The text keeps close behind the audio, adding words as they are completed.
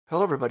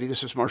Hello, everybody.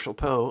 This is Marshall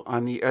Poe.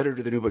 I'm the editor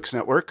of the New Books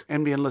Network.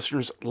 NBN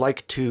listeners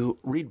like to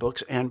read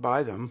books and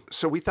buy them.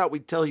 So we thought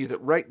we'd tell you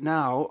that right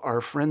now, our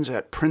friends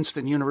at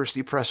Princeton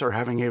University Press are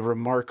having a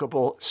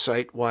remarkable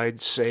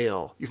site-wide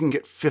sale. You can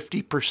get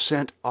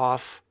 50%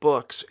 off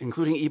books,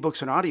 including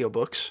ebooks and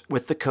audiobooks,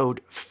 with the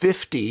code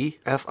 50,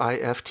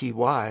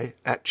 F-I-F-T-Y,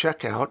 at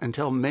checkout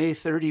until May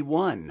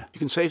 31. You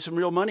can save some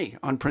real money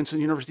on Princeton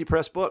University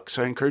Press books.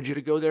 I encourage you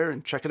to go there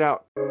and check it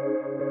out.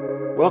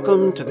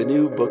 Welcome to the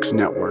New Books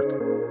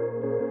Network.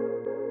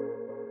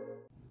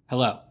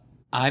 Hello,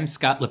 I'm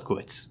Scott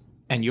Lipkowitz,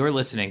 and you're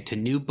listening to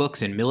New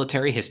Books in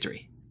Military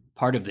History,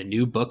 part of the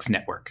New Books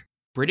Network.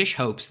 British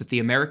hopes that the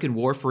American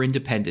War for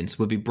Independence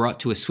would be brought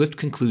to a swift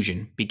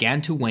conclusion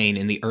began to wane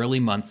in the early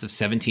months of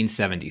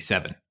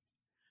 1777.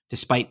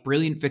 Despite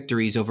brilliant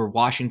victories over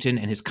Washington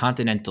and his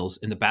Continentals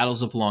in the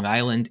battles of Long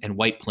Island and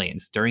White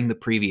Plains during the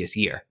previous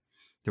year,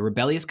 the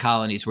rebellious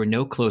colonies were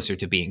no closer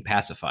to being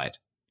pacified.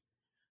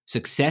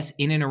 Success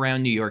in and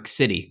around New York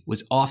City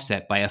was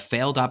offset by a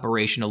failed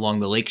operation along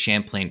the Lake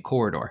Champlain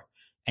corridor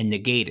and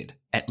negated,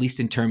 at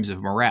least in terms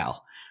of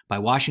morale, by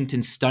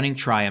Washington's stunning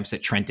triumphs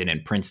at Trenton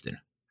and Princeton.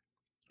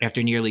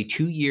 After nearly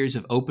 2 years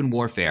of open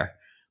warfare,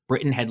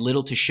 Britain had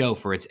little to show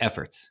for its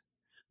efforts,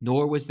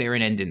 nor was there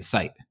an end in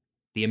sight.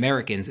 The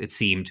Americans, it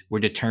seemed, were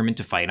determined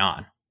to fight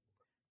on.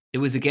 It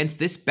was against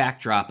this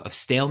backdrop of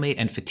stalemate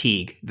and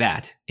fatigue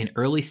that, in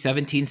early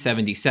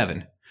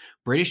 1777,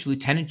 British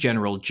Lieutenant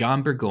General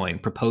John Burgoyne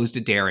proposed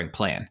a daring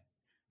plan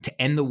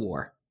to end the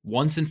war,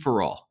 once and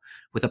for all,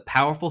 with a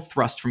powerful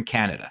thrust from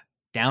Canada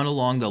down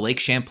along the Lake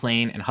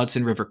Champlain and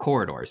Hudson River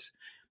corridors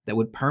that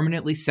would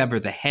permanently sever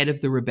the head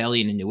of the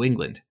rebellion in New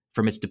England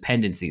from its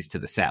dependencies to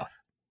the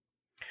south.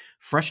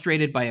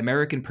 Frustrated by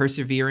American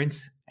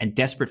perseverance and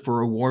desperate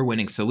for a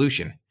war-winning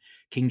solution,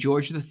 King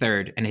George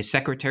III and his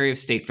Secretary of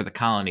State for the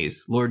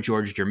Colonies, Lord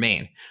George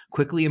Germain,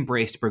 quickly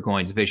embraced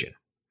Burgoyne's vision.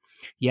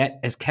 Yet,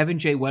 as Kevin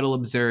J. Weddell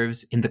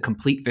observes in The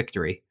Complete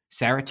Victory,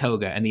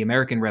 Saratoga and the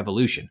American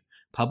Revolution,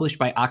 published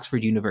by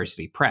Oxford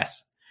University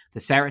Press, the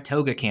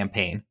Saratoga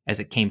campaign,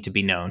 as it came to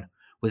be known,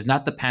 was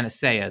not the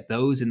panacea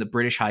those in the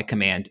British High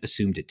Command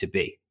assumed it to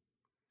be.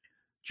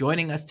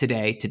 Joining us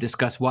today to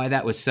discuss why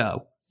that was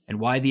so, and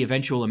why the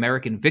eventual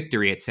American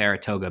victory at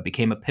Saratoga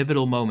became a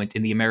pivotal moment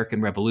in the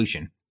American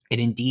Revolution, and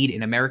indeed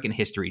in American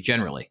history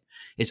generally,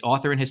 is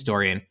author and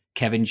historian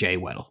Kevin J.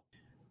 Weddell.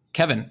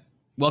 Kevin,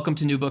 welcome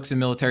to New Books in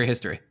Military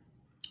History.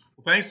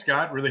 Well, thanks,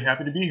 Scott. Really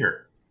happy to be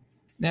here.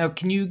 Now,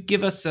 can you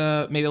give us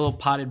maybe a little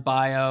potted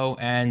bio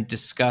and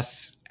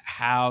discuss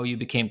how you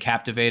became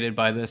captivated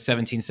by the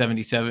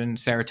 1777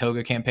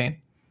 Saratoga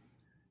campaign?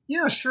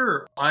 Yeah,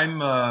 sure.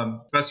 I'm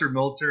a professor of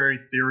military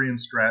theory and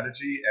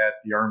strategy at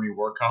the Army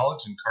War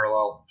College in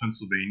Carlisle,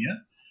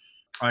 Pennsylvania.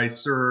 I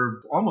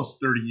served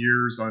almost 30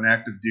 years on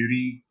active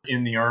duty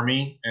in the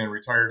Army and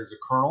retired as a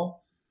colonel.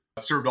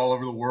 Served all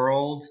over the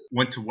world,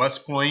 went to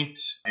West Point,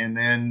 and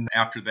then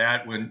after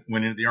that went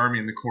into the Army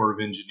in the Corps of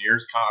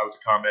Engineers. I was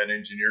a combat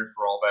engineer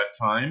for all that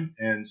time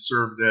and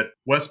served at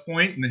West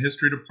Point in the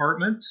history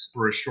department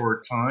for a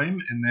short time.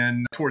 And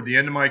then toward the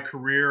end of my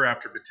career,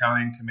 after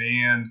battalion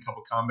command, a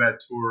couple combat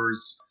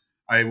tours,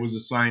 I was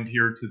assigned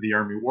here to the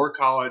Army War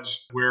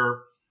College,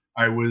 where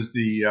I was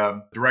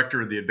the director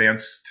of the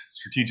Advanced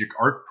Strategic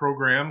Art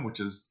Program,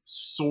 which is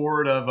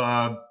sort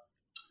of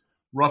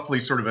roughly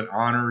sort of an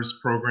honors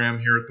program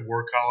here at the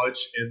War College,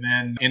 and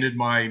then ended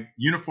my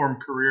uniform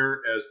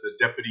career as the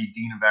Deputy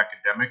Dean of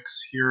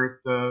Academics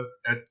here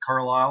at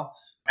Carlisle.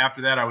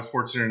 After that, I was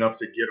fortunate enough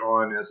to get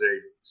on as a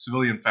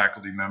civilian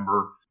faculty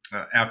member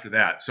after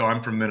that. So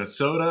I'm from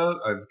Minnesota.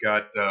 I've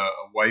got a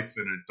wife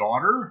and a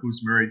daughter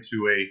who's married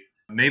to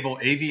a naval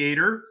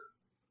aviator,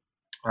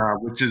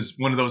 which is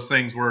one of those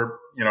things where,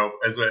 you know,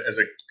 as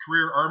a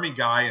career Army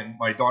guy, and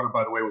my daughter,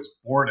 by the way, was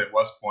born at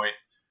West Point,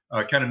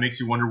 kind of makes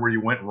you wonder where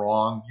you went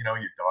wrong. You know,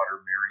 your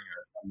daughter marrying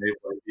a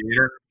naval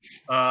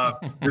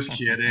aviator. Just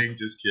kidding.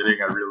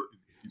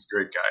 He's a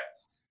great guy.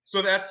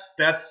 So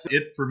that's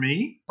it for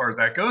me as far as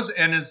that goes.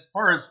 And as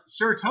far as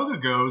Saratoga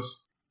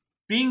goes,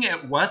 being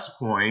at West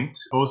Point,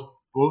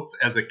 both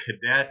as a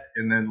cadet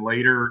and then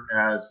later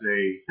as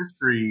a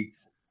history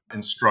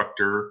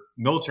instructor,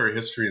 military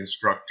history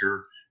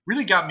instructor,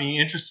 really got me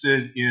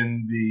interested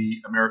in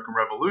the American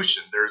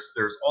Revolution.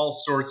 There's all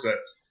sorts of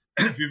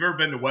if you've ever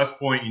been to West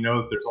Point, you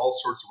know that there's all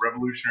sorts of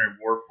Revolutionary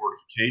War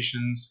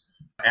fortifications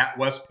at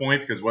West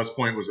Point, because West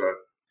Point was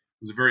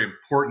a very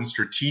important,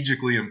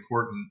 strategically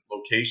important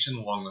location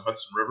along the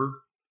Hudson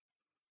River.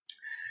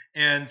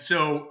 And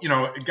so, you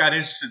know, I got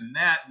interested in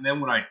that. And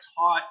then when I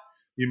taught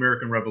the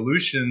American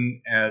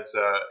Revolution as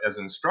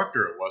an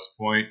instructor at West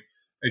Point,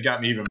 it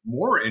got me even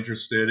more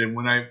interested. And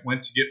when I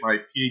went to get my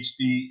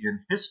PhD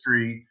in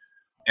history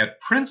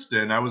at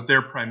Princeton, I was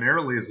there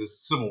primarily as a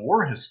Civil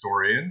War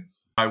historian.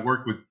 I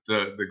worked with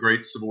the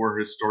great Civil War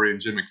historian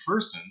Jim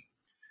McPherson,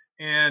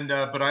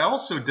 but I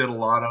also did a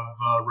lot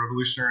of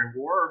Revolutionary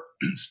War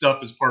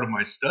stuff as part of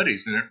my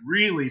studies, and it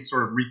really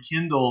sort of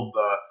rekindled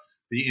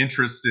the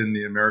interest in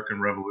the American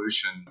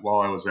Revolution while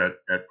I was at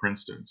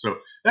Princeton. So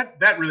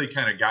that really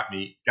kind of got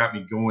me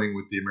going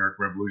with the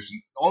American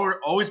Revolution.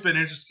 Always been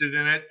interested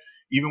in it,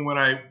 even when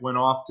I went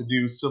off to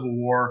do Civil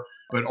War,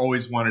 but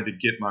always wanted to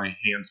get my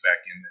hands back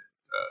in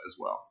it as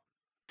well.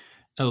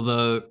 So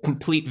the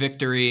complete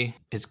victory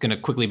is going to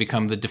quickly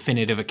become the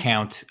definitive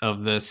account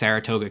of the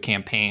Saratoga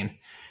campaign.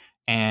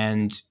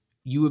 And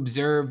you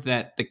observe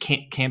that the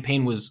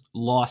campaign was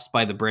lost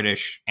by the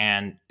British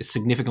and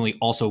significantly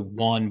also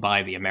won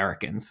by the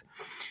Americans.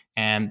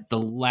 And the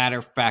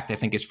latter fact, I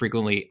think, is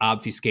frequently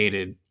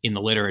obfuscated in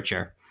the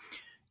literature.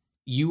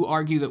 You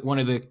argue that one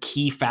of the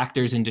key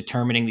factors in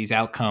determining these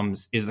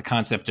outcomes is the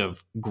concept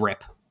of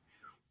grip.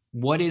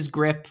 What is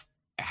grip?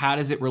 How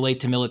does it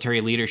relate to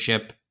military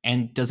leadership?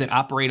 And does it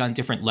operate on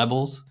different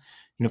levels?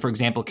 For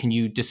example, can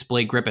you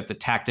display grip at the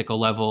tactical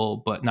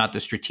level, but not the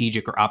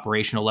strategic or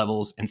operational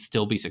levels and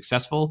still be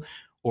successful?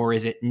 Or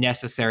is it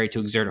necessary to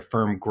exert a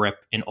firm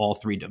grip in all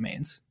three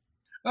domains?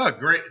 Oh,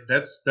 great.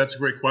 That's a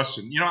great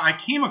question. I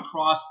came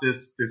across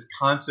this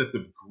concept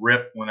of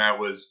grip when I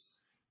was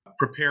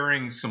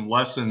preparing some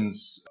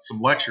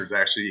lectures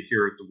actually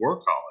here at the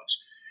War College.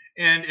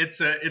 And it's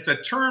a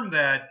term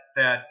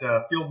that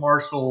Field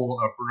Marshal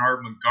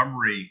Bernard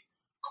Montgomery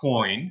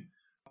coined.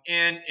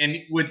 And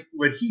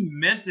what he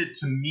meant it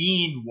to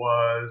mean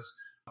was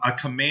a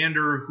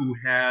commander who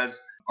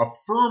has a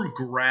firm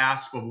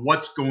grasp of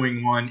what's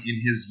going on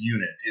in his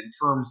unit in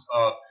terms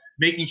of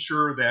making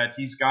sure that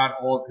he's got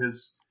all of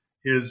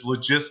his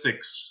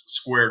logistics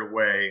squared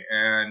away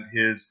and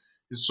his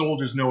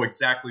soldiers know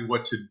exactly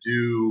what to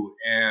do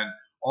and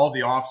all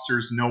the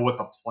officers know what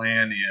the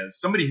plan is.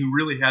 Somebody who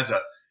really has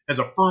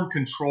a firm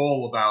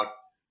control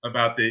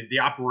about the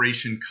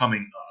operation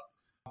coming up.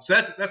 So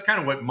that's kind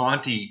of what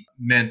Monty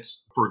meant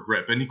for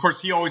grip, and of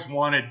course he always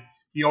wanted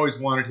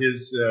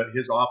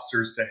his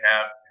officers to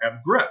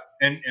have grip,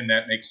 and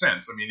that makes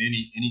sense. I mean,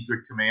 any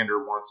good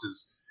commander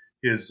wants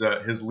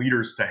his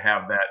leaders to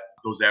have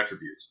those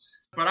attributes.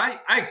 But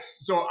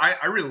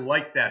I really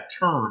like that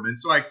term, and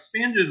so I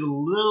expanded it a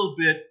little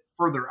bit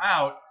further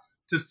out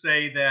to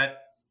say that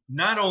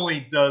not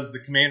only does the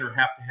commander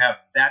have to have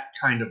that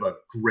kind of a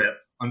grip,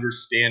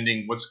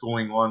 understanding what's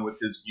going on with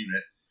his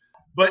unit,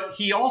 but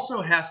he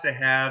also has to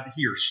have,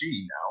 he or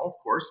she now, of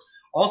course,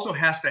 also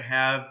has to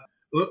have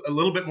a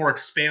little bit more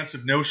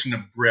expansive notion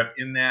of grip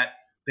in that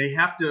they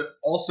have to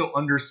also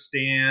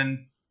understand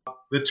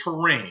the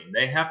terrain.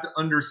 They have to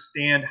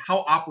understand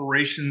how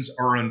operations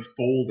are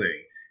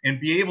unfolding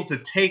and be able to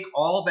take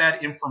all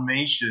that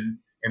information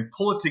and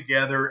pull it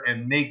together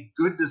and make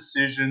good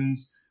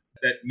decisions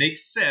that make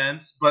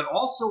sense, but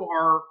also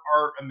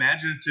are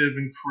imaginative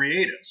and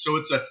creative. So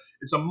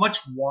it's a much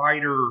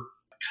wider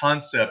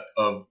concept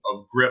of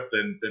grip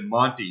than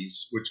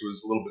Monty's, which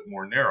was a little bit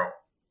more narrow.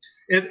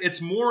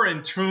 It's more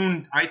in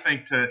tune, I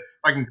think, to, if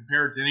I can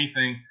compare it to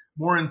anything,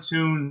 more in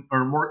tune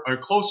or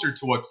closer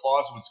to what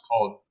Clausewitz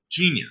called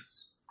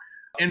genius.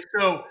 And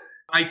so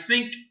I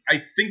think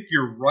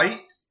you're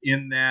right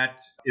in that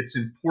it's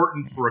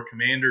important for a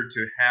commander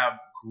to have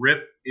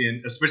grip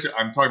in, especially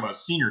I'm talking about a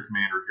senior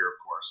commander here, of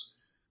course,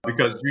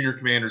 because junior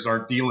commanders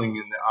aren't dealing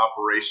in the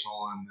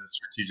operational and the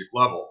strategic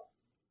level.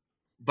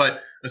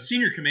 But a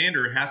senior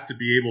commander has to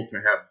be able to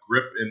have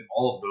grip in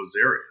all of those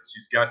areas.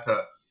 He's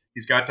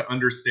got to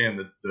understand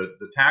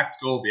the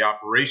tactical, the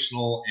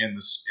operational, and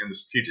the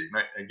strategic.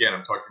 And again,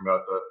 I'm talking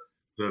about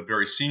the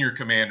very senior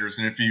commanders.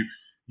 And if you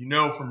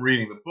know from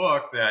reading the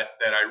book that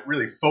I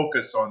really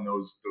focus on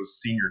those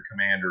senior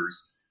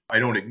commanders. I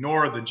don't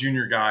ignore the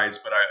junior guys,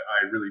 but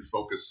I really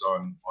focus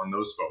on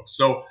those folks.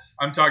 So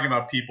I'm talking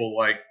about people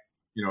like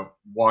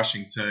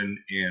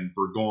Washington and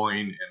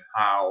Burgoyne and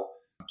Howe,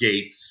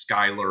 Gates,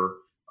 Schuyler.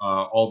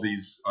 All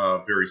these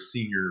very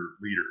senior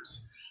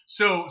leaders.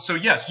 So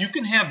yes, you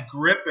can have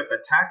grip at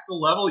the tactical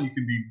level. You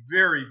can be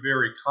very,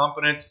 very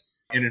competent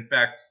and, in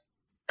fact,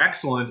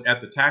 excellent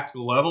at the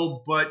tactical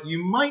level, but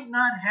you might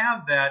not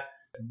have that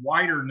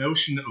wider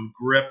notion of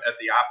grip at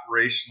the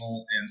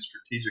operational and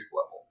strategic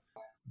level.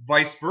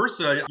 Vice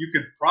versa, you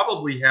could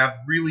probably have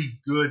really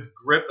good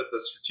grip at the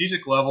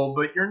strategic level,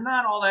 but you're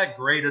not all that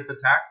great at the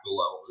tactical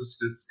level.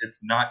 It's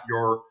not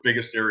your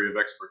biggest area of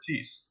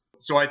expertise.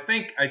 So I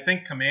think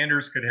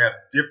commanders could have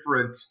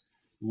different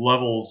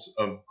levels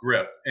of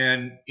grip.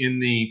 And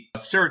in the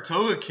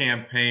Saratoga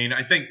campaign,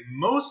 I think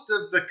most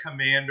of the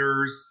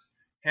commanders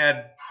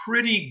had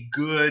pretty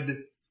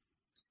good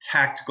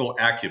tactical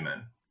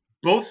acumen.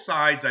 Both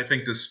sides, I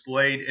think,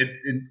 displayed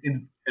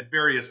at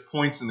various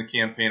points in the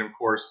campaign, of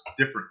course,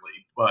 differently.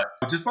 But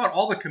just about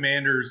all the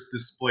commanders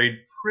displayed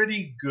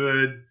pretty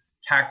good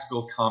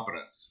tactical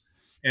competence.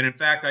 And in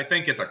fact, I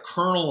think at the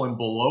colonel and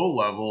below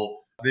level,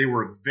 they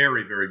were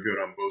very, very good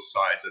on both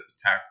sides at the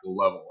tactical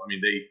level. I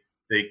mean,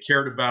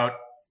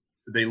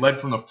 they led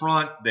from the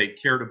front. They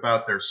cared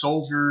about their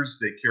soldiers.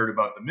 They cared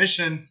about the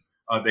mission.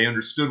 They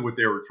understood what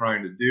they were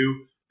trying to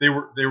do. They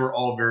were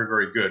all very,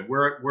 very good.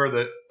 Where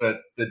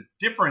the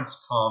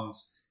difference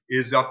comes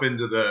is up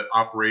into the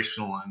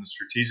operational and the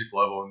strategic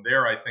level. And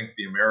there, I think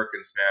the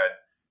Americans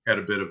had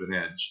a bit of an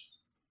edge.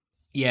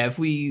 Yeah, if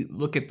we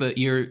look at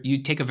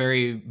you take a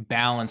very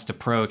balanced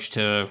approach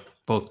to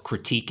both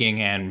critiquing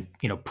and,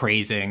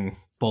 praising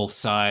both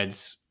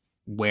sides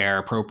where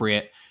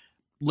appropriate.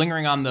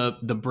 Lingering on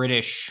the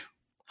British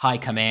High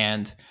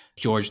Command,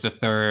 George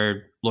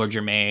III, Lord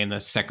Germain, the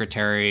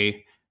Secretary of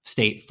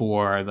State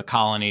for the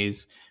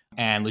colonies,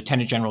 and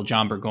Lieutenant General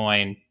John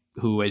Burgoyne,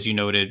 who, as you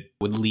noted,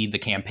 would lead the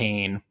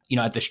campaign.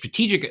 At the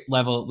strategic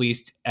level, at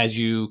least, as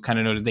you kind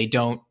of noted, they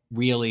don't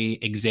really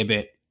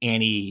exhibit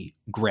any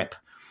grip.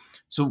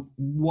 So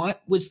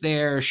what was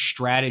their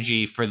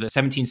strategy for the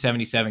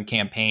 1777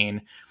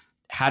 campaign?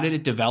 How did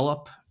it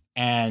develop?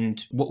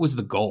 And what was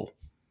the goal?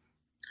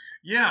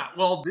 Yeah,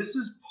 well, this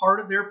is part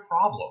of their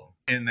problem.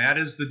 And that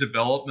is the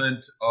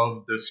development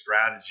of the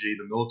strategy,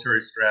 the military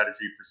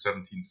strategy for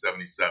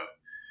 1777.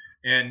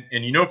 And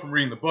from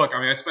reading the book,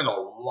 I spent a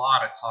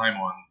lot of time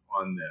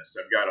on this.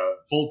 I've got a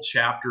full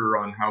chapter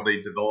on how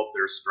they developed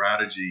their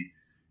strategy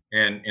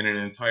and an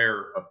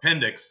entire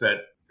appendix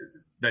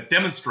that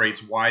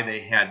demonstrates why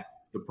they had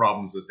the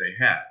problems that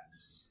they had.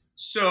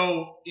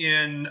 So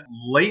in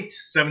late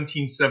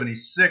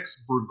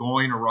 1776,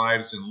 Burgoyne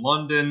arrives in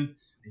London.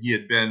 He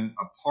had been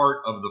a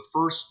part of the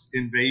first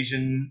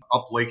invasion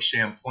up Lake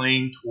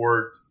Champlain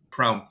toward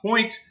Crown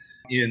Point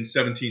in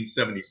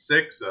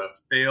 1776.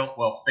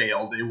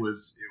 Failed. It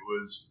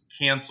was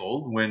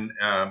canceled when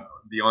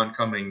the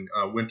oncoming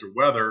winter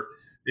weather.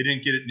 They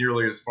didn't get it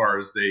nearly as far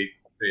as they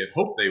had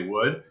hoped they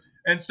would.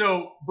 And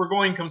so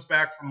Burgoyne comes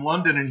back from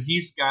London, and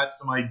he's got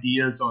some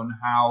ideas on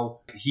how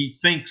he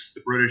thinks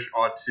the British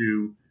ought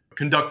to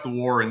conduct the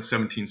war in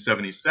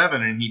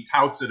 1777, and he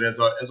touts it as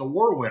a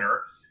war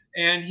winner.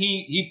 And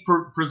he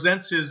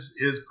presents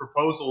his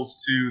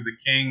proposals to the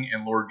King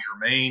and Lord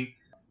Germain.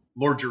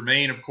 Lord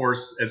Germain, of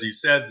course, as you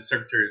said, the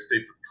Secretary of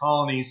State for the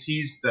Colonies,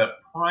 he's the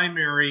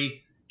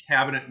primary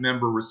cabinet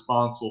member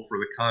responsible for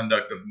the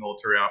conduct of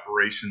military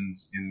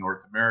operations in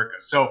North America.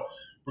 So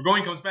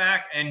Burgoyne comes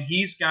back, and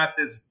he's got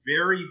this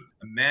very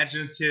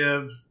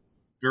imaginative,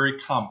 very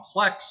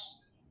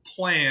complex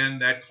plan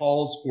that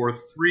calls for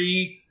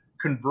 3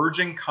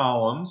 converging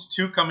columns,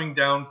 2 coming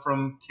down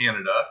from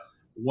Canada.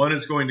 One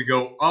is going to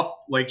go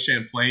up Lake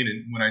Champlain,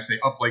 and when I say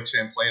up Lake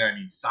Champlain, I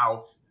mean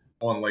south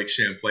on Lake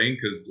Champlain,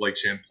 because Lake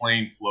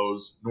Champlain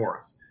flows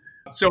north.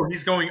 So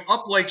he's going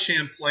up Lake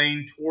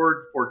Champlain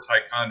toward Fort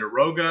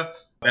Ticonderoga.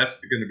 That's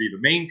going to be the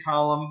main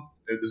column.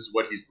 This is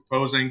what he's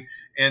proposing,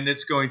 and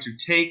it's going to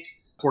take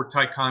Fort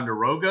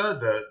Ticonderoga,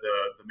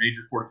 the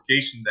major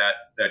fortification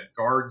that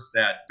guards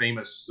that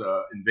famous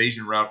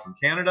invasion route from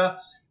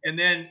Canada, and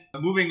then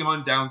moving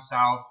on down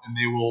south, and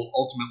they will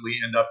ultimately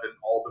end up in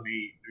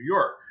Albany, New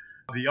York.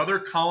 The other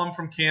column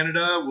from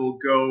Canada will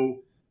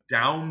go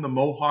down the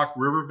Mohawk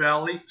River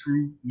Valley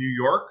through New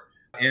York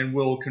and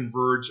will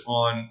converge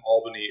on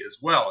Albany as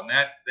well. And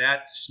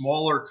that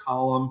smaller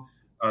column,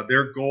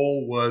 their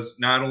goal was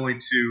not only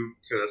to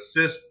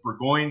assist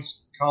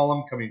Burgoyne's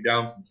column coming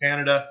down from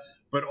Canada,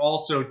 but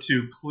also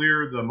to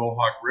clear the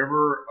Mohawk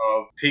River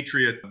of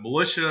Patriot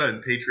militia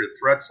and Patriot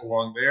threats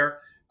along there,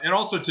 and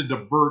also to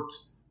divert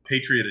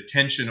Patriot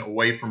attention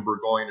away from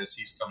Burgoyne as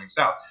he's coming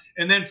south.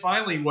 And then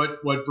finally,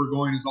 what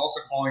Burgoyne is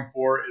also calling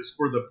for is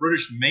for the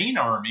British main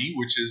army,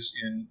 which is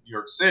in New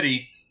York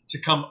City, to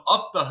come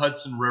up the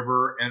Hudson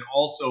River and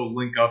also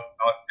link up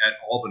at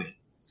Albany.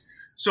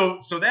 So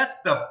that's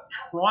the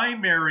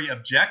primary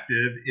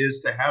objective,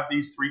 is to have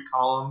these 3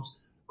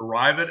 columns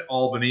arrive at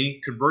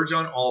Albany, converge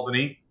on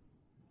Albany.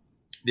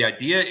 The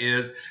idea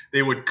is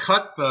they would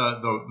cut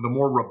the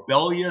more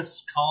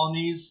rebellious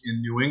colonies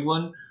in New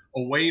England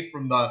away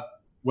from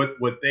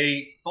what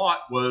they thought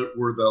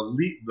were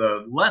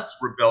the less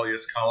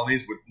rebellious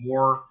colonies with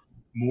more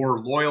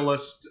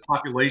loyalist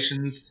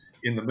populations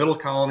in the middle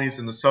colonies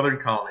and the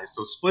southern colonies.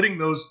 So splitting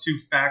those 2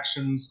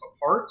 factions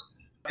apart.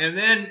 And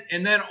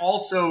then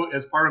also,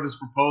 as part of his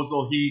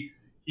proposal,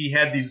 he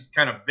had these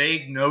kind of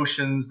vague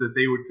notions that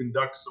they would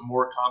conduct some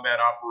more combat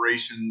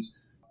operations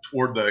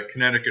toward the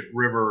Connecticut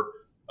River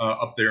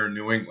up there in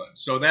New England.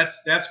 So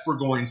that's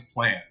Burgoyne's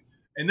plan.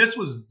 And this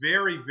was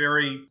very,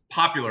 very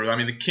popular. I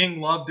mean, the king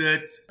loved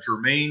it.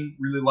 Germain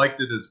really liked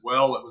it as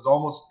well. It was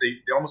almost, they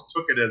almost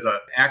took it as an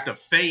act of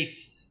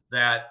faith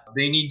that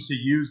they need to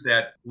use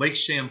that Lake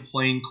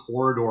Champlain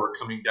corridor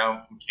coming down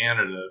from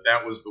Canada.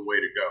 That was the way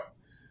to go.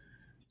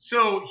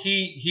 So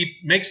he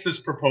makes this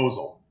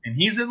proposal, and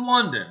he's in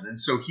London. And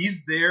so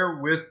he's there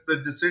with the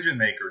decision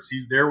makers.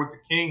 He's there with the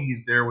king.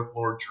 He's there with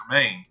Lord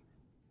Germain.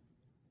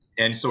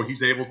 And so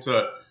he's able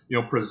to,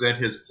 present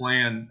his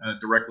plan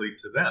directly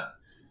to them.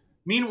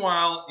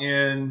 Meanwhile,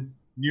 in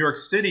New York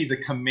City, the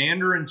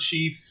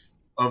commander-in-chief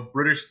of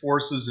British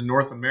forces in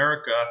North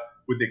America,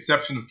 with the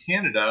exception of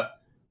Canada,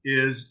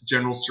 is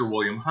General Sir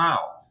William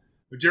Howe.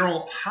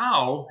 General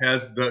Howe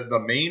has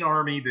the main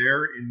army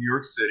there in New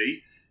York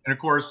City. And, of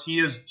course, he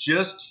has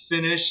just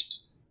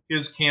finished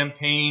his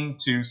campaign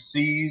to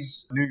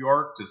seize New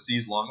York, to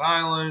seize Long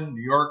Island,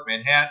 New York,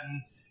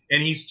 Manhattan.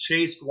 And he's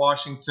chased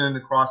Washington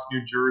across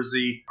New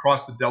Jersey,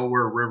 across the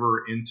Delaware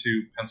River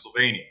into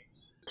Pennsylvania.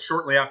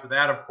 Shortly after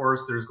that, of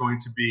course, there's going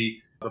to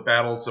be the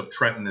battles of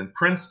Trenton and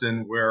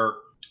Princeton, where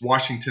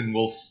Washington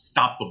will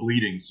stop the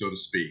bleeding, so to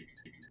speak.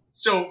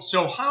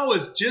 So Howe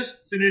has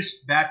just finished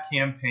that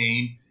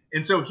campaign,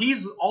 and so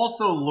he's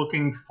also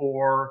looking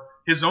for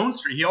his own.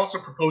 He also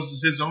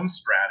proposes his own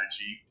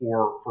strategy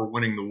for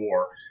winning the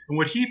war, and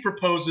what he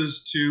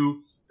proposes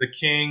to the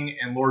king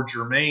and Lord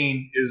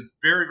Germain is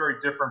very, very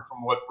different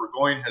from what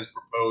Burgoyne has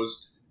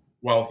proposed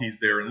while he's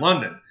there in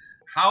London.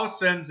 Howe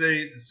sends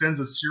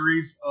a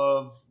series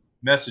of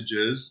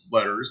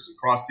letters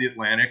across the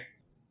Atlantic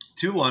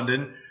to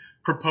London,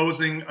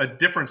 proposing a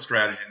different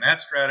strategy. And that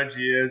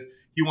strategy is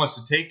he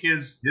wants to take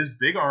his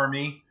big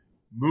army,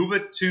 move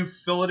it to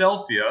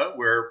Philadelphia,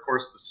 where, of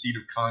course, the seat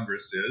of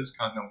Congress is,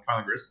 Continental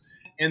Congress,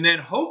 and then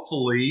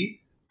hopefully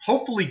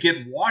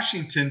get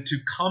Washington to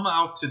come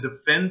out to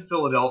defend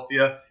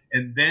Philadelphia,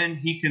 and then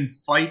he can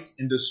fight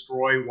and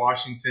destroy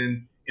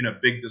Washington in a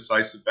big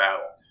decisive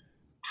battle.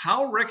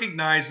 Howe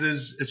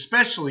recognizes,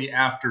 especially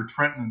after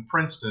Trenton and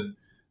Princeton,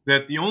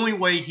 that the only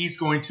way he's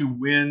going to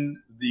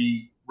win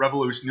the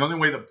revolution, the only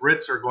way the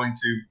Brits are going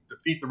to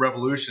defeat the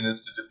revolution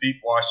is to defeat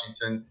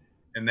Washington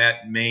and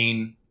that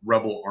main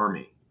rebel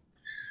army.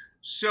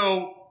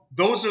 So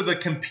those are the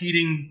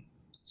competing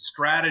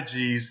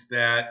strategies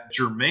that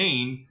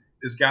Germain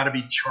has got to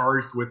be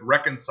charged with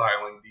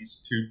reconciling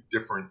these two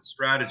different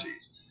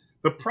strategies.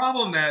 The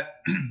problem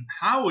that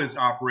Howe is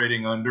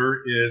operating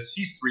under is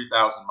he's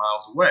 3,000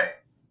 miles away,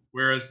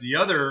 whereas the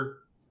other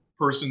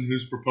person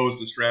who's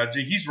proposed a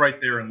strategy, he's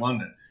right there in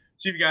London.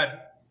 So you've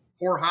got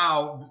poor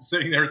Howe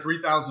sitting there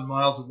 3,000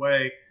 miles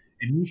away,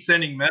 and he's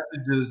sending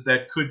messages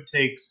that could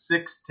take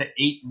 6 to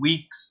 8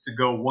 weeks to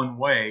go one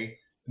way.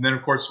 And then,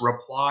 of course,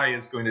 reply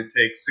is going to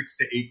take 6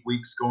 to 8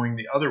 weeks going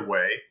the other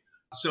way.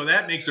 So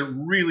that makes it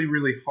really,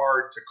 really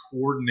hard to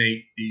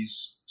coordinate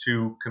these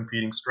two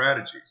competing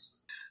strategies.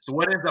 So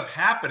what ends up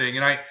happening,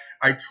 and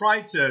I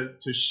tried to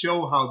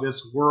show how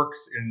this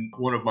works in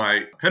one of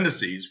my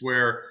appendices,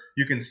 where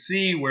you can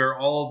see where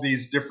all of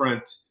these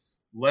different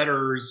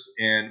letters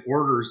and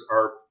orders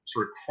are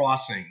sort of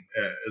crossing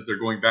as they're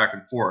going back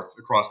and forth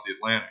across the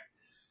Atlantic.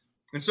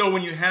 And so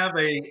when you have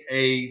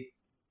a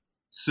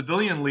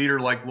civilian leader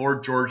like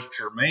Lord George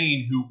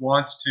Germain who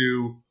wants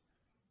to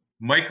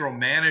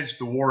micromanage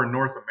the war in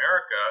North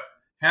America,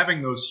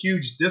 having those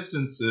huge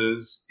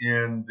distances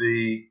in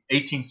the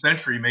 18th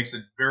century makes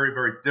it very,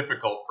 very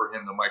difficult for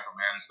him to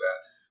micromanage that.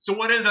 So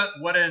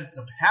what ends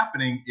up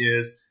happening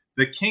is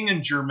the king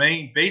and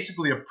Germain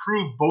basically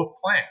approve both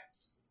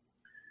plans.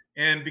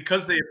 And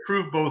because they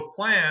approve both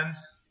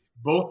plans,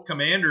 both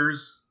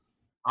commanders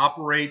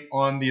operate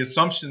on the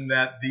assumption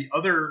that the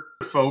other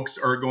folks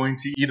are going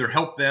to either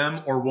help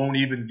them or won't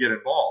even get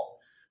involved.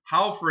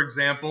 Howe, for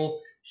example,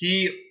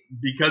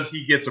 because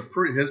he gets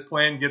approved, his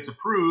plan gets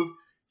approved,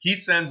 he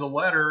sends a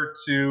letter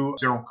to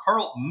General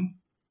Carleton,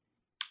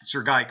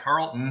 Sir Guy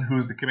Carleton,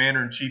 who's the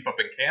commander-in-chief up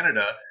in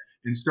Canada.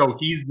 And so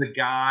he's the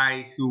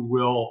guy who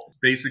will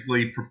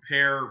basically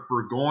prepare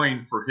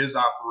Burgoyne for his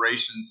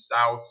operations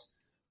south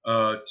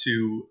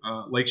to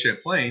Lake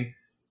Champlain.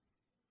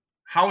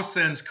 Howe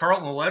sends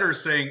Carleton a letter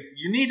saying,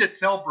 you need to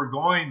tell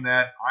Burgoyne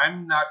that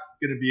I'm not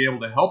going to be able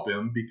to help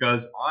him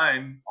because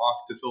I'm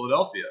off to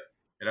Philadelphia.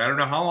 And I don't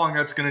know how long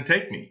that's going to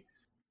take me.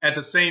 At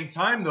the same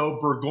time, though,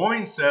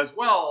 Burgoyne says,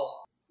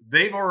 well,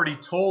 they've already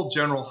told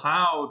General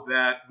Howe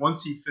that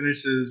once he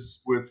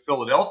finishes with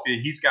Philadelphia,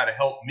 he's got to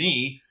help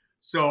me.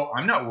 So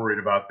I'm not worried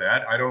about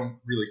that. I don't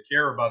really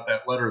care about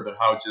that letter that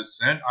Howe just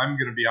sent. I'm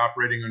going to be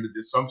operating under the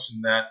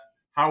assumption that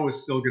Howe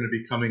is still going to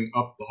be coming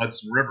up the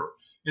Hudson River.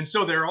 And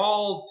so they're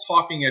all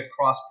talking at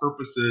cross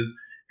purposes.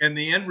 And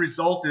the end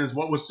result is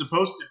what was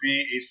supposed to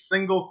be a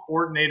single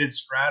coordinated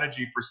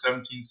strategy for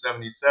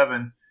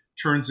 1777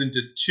 turns into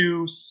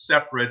two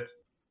separate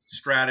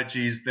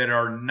strategies that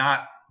are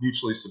not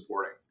mutually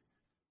supporting.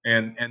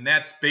 And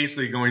that's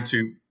basically going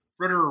to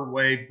fritter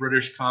away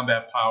British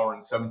combat power in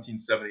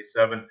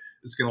 1777.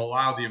 It's going to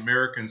allow the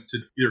Americans to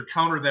either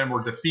counter them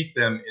or defeat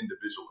them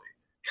individually.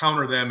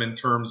 Counter them in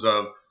terms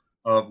of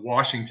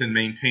Washington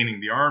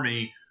maintaining the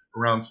army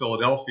around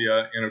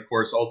Philadelphia, and of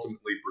course,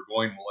 ultimately,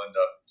 Burgoyne will end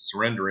up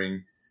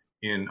surrendering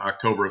in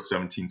October of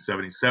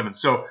 1777.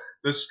 So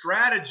the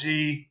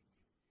strategy,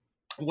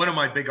 one of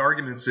my big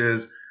arguments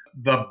is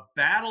the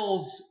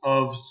battles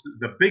of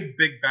the big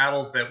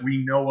battles that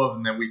we know of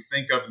and that we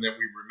think of and that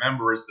we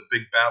remember as the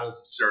big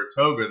battles of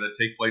Saratoga that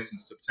take place in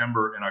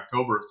September and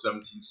October of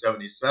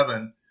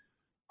 1777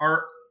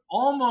 are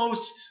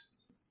almost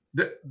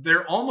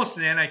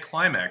an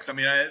anticlimax. I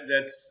mean,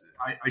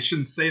 I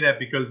shouldn't say that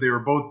because they were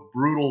both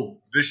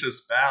brutal,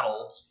 vicious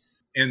battles,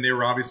 and they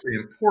were obviously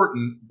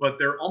important, but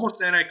they're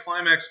almost an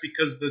anticlimax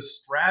because the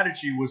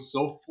strategy was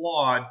so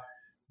flawed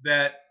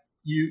that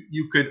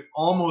you could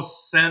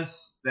almost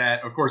sense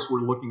that. Of course,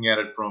 we're looking at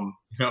it from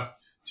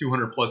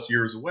 200 plus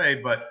years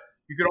away, but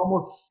you could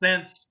almost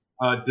sense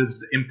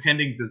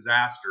impending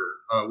disaster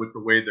with the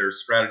way their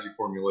strategy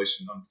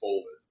formulation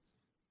unfolded.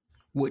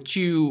 What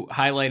you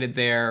highlighted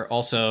there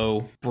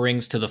also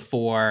brings to the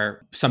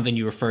fore something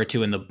you refer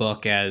to in the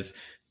book as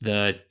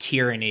the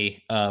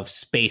tyranny of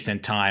space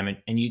and time.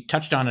 And you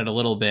touched on it a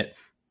little bit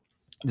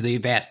the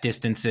vast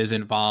distances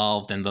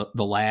involved and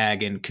the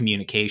lag in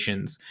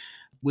communications.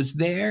 Was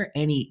there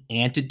any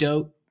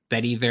antidote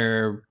that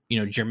either,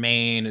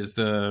 Germain as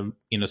the,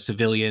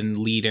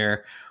 civilian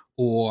leader,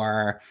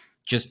 or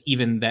just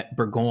even that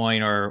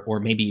Burgoyne or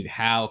maybe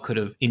Howe could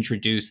have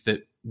introduced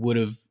that would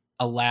have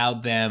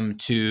allowed them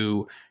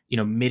to,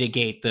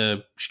 mitigate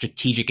the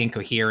strategic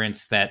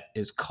incoherence that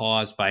is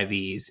caused by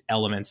these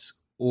elements?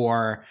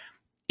 Or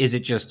is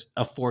it just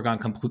a foregone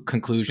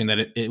conclusion that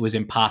it was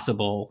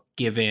impossible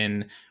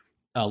given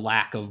a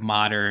lack of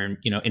modern,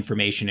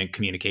 information and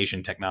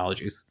communication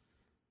technologies?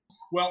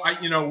 Well,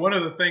 one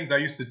of the things I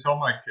used to tell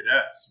my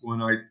cadets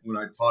when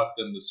I taught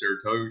them the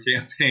Saratoga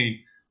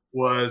campaign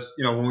was,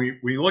 when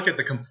we look at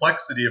the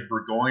complexity of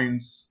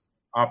Burgoyne's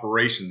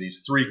operation,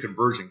 these 3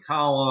 conversion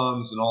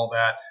columns and all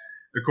that.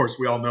 Of course,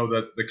 we all know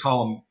that the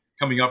column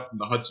coming up from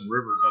the Hudson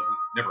River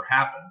never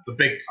happens, the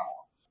big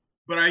column.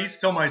 But I used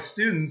to tell my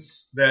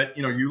students that,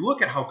 you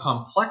look at how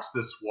complex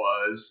this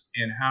was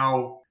and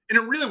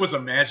it really was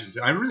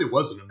imaginative. It really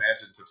was an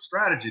imaginative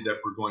strategy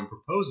that Burgoyne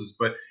proposes,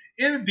 but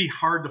it would be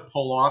hard to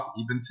pull off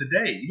even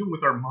today, even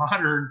with our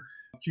modern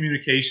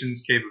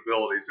communications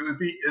capabilities. It'd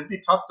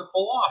be tough to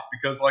pull off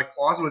because, like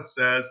Clausewitz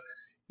says,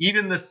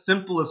 even the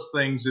simplest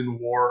things in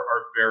war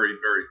are very,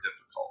 very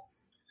difficult.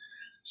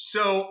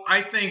 So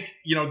I think,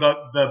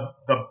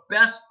 the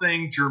best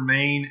thing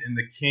Germain and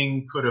the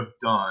king could have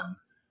done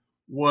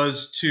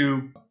was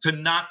to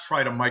not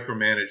try to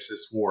micromanage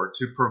this war,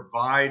 to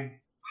provide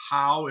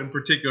Howe in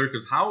particular,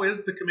 because Howe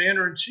is the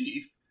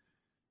commander-in-chief,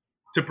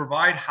 to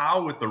provide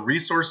Howe with the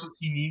resources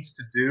he needs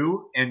to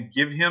do and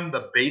give him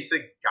the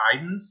basic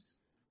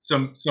guidance,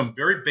 some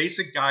very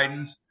basic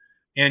guidance.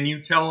 And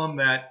you tell him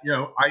that,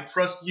 I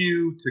trust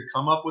you to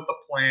come up with a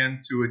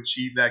plan to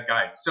achieve that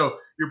guidance. So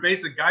your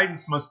basic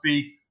guidance must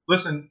be,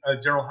 listen,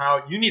 General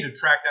Howe, you need to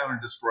track down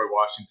and destroy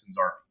Washington's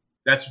army.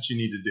 That's what you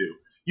need to do.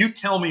 You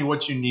tell me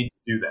what you need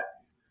to do that.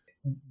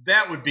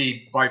 That would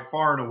be by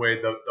far and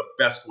away the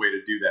best way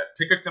to do that.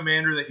 Pick a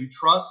commander that you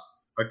trust,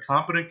 a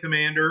competent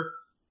commander.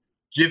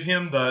 Give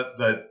him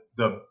the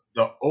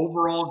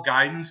overall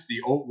guidance.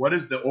 What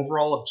is the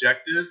overall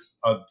objective?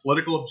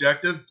 Political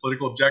objective.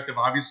 Political objective,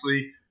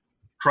 obviously,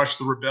 crush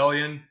the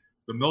rebellion.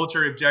 The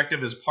military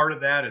objective, as part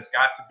of that, has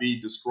got to be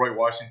destroy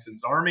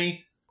Washington's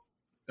army.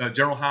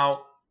 General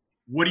Howe,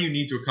 what do you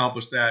need to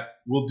accomplish that?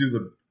 We'll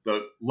do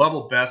the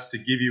level best to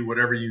give you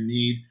whatever you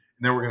need,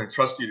 and then we're going to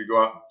trust you to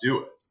go out and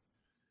do it.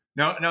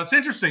 Now it's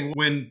interesting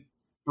when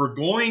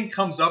Burgoyne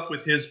comes up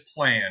with his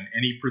plan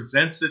and he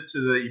presents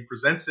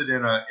it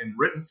in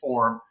written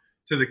form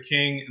to the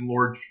king and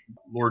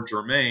Lord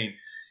Germain.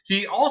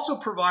 He also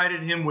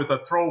provided him with a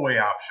throwaway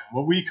option,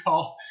 what we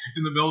call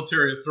in the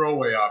military a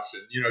throwaway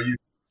option. You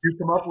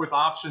come up with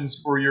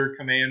options for your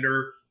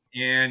commander,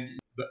 and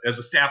as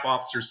a staff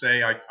officer, say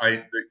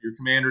your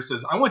commander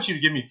says, I want you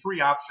to give me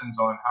 3 options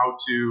on how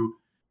to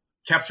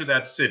capture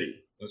that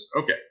city.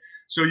 Okay.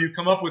 So you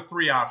come up with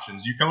 3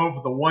 options. You come up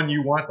with the one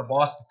you want the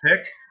boss to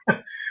pick,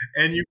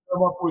 and you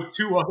come up with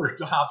 2 other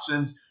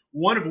options,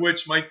 one of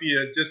which might be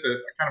just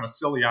a kind of a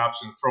silly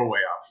option,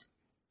 throwaway option.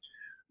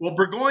 Well,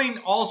 Burgoyne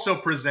also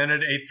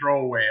presented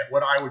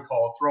what I would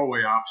call a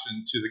throwaway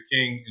option to the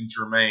king and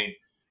Germain.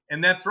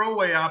 And that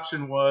throwaway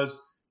option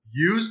was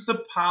use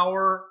the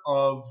power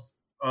of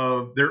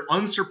their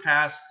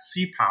unsurpassed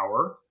sea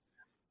power,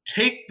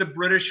 take the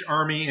British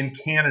Army in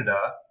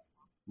Canada,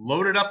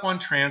 load it up on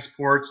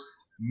transports,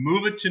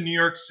 move it to New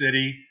York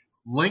City,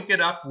 link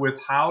it up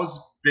with Howe's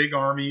big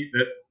army,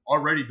 that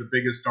already the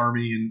biggest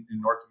army in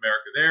North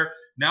America there.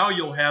 Now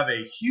you'll have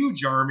a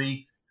huge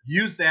army.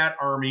 Use that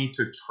army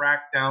to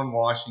track down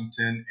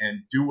Washington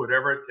and do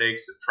whatever it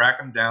takes to track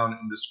him down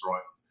and destroy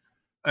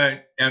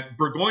him. And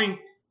Burgoyne,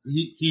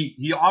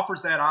 he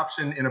offers that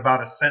option in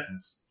about a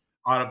sentence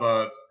out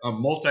of a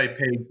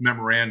multi-page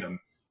memorandum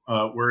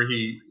where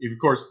he, of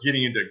course,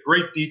 getting into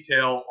great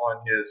detail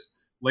on his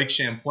Lake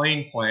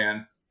Champlain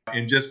plan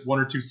in just 1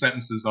 or 2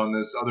 sentences on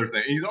this other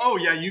thing. He's, oh,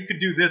 yeah, you could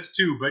do this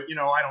too, but,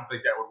 I don't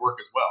think that would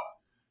work as well.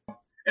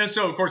 And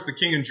so, of course, the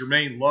king and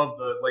Germain loved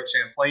the Lake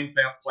Champlain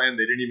plan.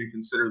 They didn't even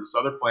consider this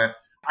other plan.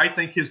 I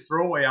think his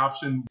throwaway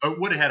option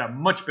would have had a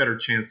much better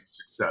chance of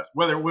success.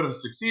 Whether it would have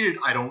succeeded,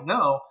 I don't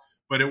know,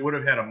 but it would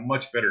have had a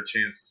much better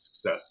chance of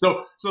success.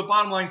 So the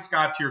bottom line,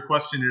 Scott, to your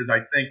question is,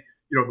 I think,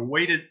 the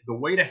way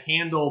to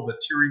handle the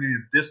tyranny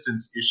of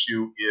distance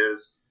issue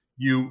is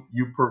you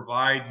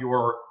provide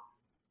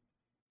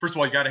first of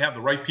all, you got to have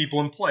the right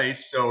people in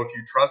place. So if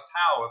you trust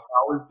Howe, if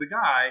Howe is the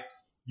guy,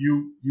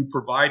 you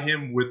provide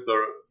him with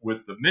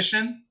the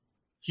mission.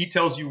 He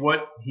tells you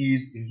what he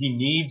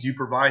needs. You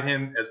provide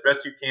him as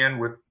best you can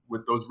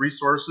with those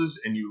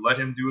resources, and you let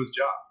him do his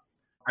job.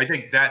 I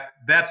think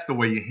that's the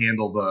way you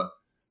handle the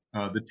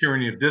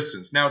tyranny of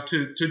distance. Now,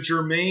 to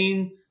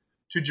Germain's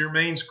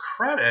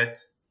credit,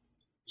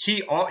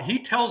 he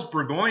tells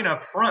Burgoyne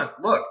up front,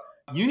 look,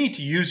 you need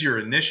to use your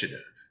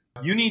initiative.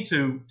 You need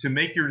to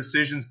make your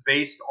decisions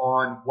based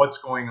on what's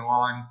going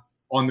on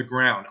the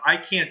ground. I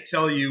can't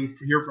tell you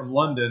here from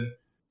London,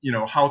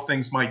 how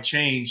things might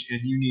change,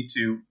 and you need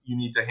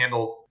to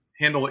handle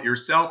handle it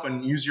yourself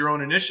and use your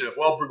own initiative.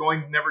 Well,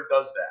 Burgoyne never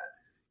does that.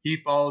 He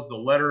follows the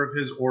letter of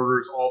his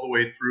orders all the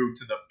way through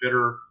to the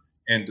bitter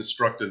and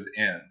destructive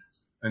end.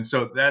 And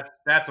so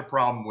that's a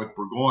problem with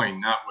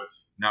Burgoyne,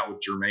 not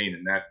with Germain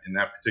in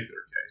that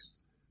particular case.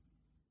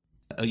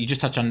 You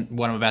just touched on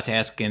what I'm about to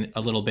ask in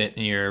a little bit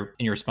in your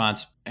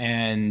response,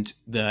 and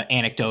the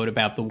anecdote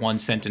about the one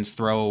sentence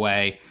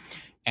throwaway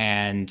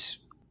and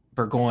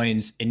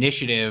Burgoyne's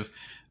initiative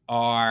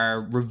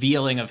are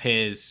revealing of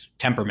his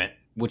temperament,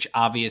 which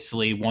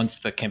obviously, once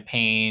the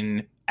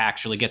campaign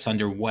actually gets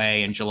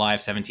underway in July of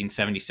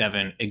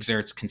 1777,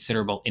 exerts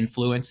considerable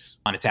influence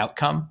on its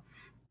outcome.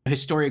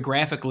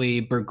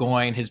 Historiographically,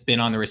 Burgoyne has been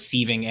on the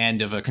receiving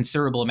end of a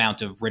considerable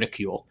amount of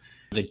ridicule.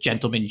 The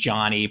gentleman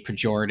Johnny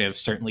pejorative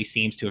certainly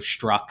seems to have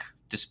struck,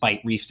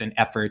 despite recent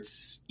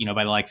efforts,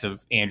 by the likes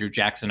of Andrew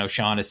Jackson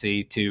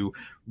O'Shaughnessy to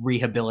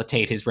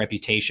rehabilitate his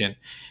reputation.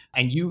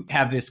 And you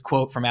have this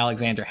quote from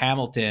Alexander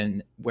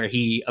Hamilton where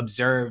he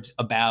observes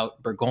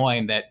about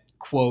Burgoyne that,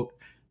 quote,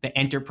 "The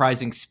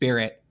enterprising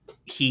spirit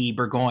he,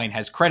 Burgoyne,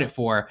 has credit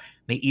for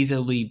may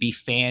easily be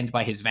fanned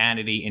by his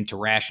vanity into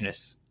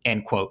rashness,"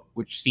 end quote,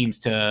 which seems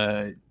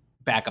to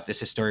back up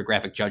this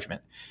historiographic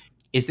judgment.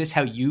 Is this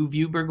how you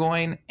view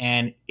Burgoyne?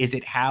 And is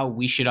it how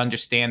we should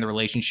understand the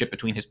relationship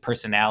between his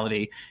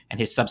personality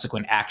and his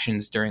subsequent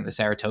actions during the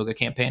Saratoga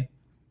campaign?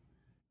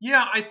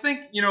 Yeah, I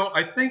think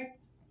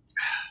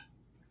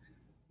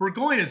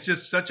Burgoyne is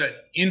just such an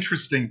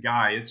interesting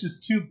guy. It's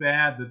just too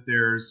bad that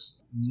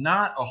there's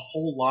not a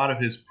whole lot of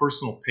his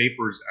personal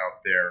papers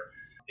out there.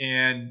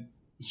 And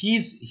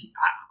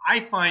I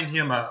find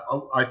him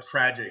a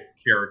tragic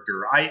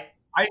character. I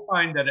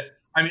find that,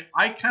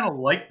 I kind of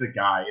like the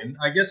guy. And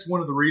I guess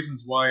one of the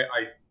reasons why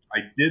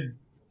I did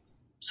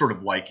sort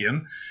of like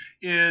him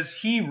is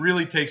he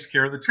really takes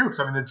care of the troops.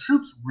 The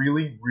troops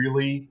really,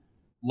 really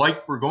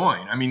like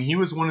Burgoyne. He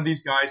was one of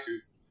these guys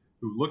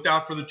who looked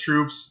out for the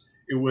troops.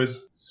 It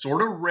was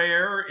sort of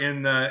rare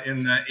in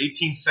the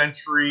 18th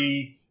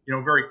century,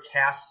 very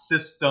caste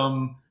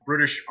system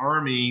British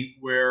Army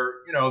where,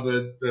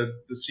 the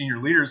senior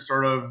leaders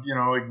sort of,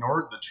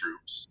 ignored the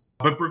troops.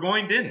 But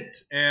Burgoyne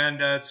didn't.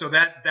 And so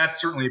that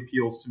certainly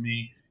appeals to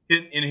me.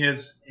 In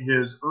his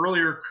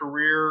earlier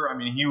career,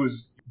 he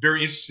was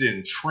very interested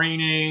in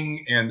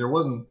training, and there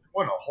wasn't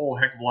a whole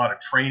heck of a lot of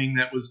training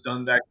that was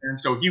done back then.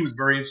 So he was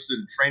very interested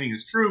in training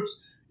his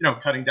troops,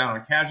 cutting down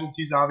on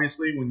casualties,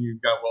 obviously, when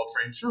you've got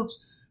well-trained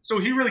troops. So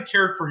he really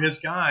cared for his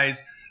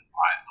guys.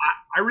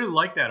 I really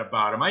like that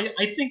about him. I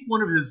think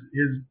one of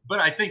his but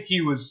I think he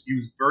was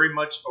very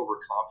much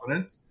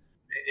overconfident,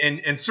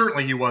 and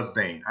certainly he was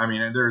vain.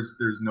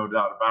 There's no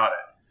doubt about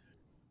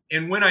it.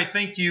 And when I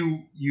think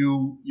you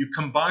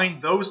combine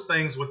those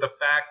things with the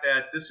fact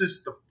that this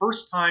is the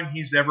first time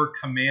he's ever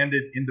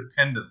commanded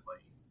independently,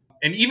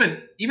 and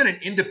even an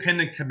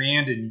independent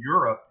command in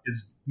Europe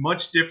is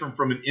much different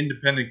from an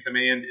independent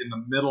command in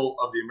the middle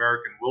of the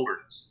American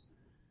wilderness.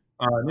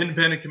 An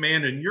independent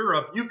command in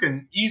Europe, you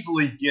can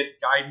easily get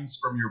guidance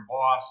from your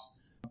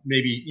boss,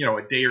 maybe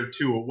a day or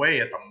two away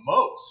at the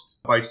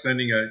most, by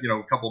sending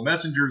a couple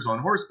messengers on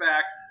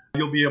horseback.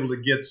 You'll be able to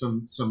get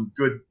some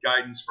good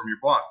guidance from your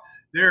boss.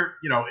 There,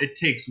 it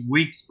takes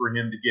weeks for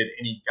him to get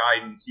any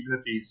guidance, even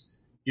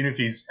if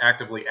he's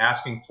actively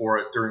asking for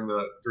it during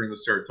the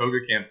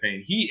Saratoga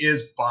campaign. He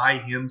is by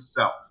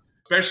himself,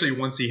 especially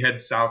once he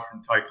heads south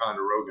from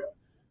Ticonderoga.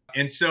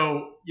 And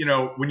so,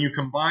 when you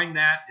combine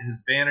that,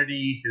 his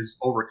vanity, his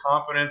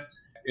overconfidence,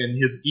 and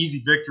his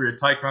easy victory at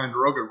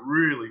Ticonderoga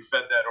really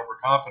fed that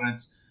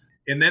overconfidence.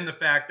 And then the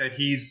fact that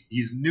he's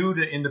new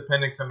to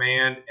independent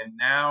command, and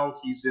now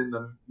he's in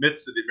the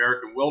midst of the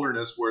American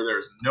wilderness where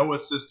there's no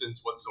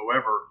assistance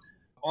whatsoever.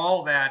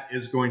 All that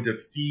is going to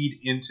feed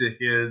into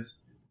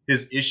his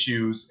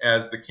issues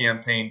as the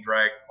campaign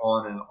dragged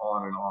on and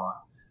on and on.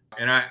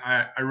 And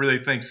I really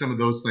think some of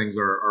those things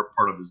are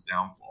part of his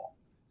downfall.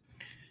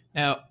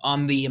 Now,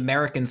 on the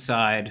American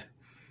side,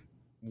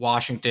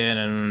 Washington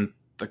and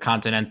the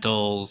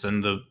Continentals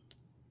and the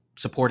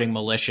supporting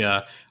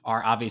militia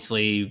are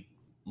obviously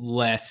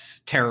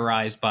less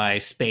terrorized by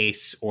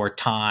space or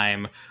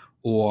time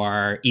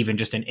or even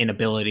just an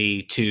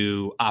inability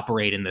to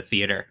operate in the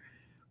theater.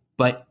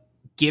 But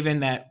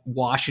given that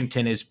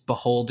Washington is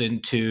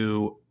beholden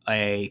to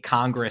a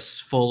Congress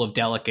full of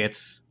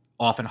delegates,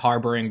 often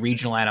harboring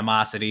regional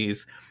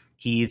animosities,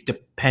 he's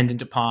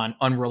dependent upon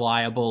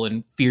unreliable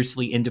and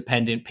fiercely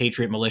independent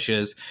patriot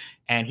militias,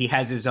 and he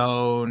has his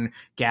own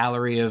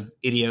gallery of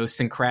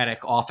idiosyncratic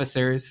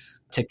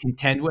officers to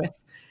contend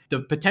with.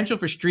 The potential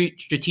for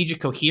strategic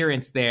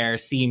coherence there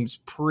seems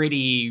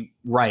pretty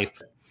ripe.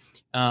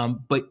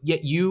 But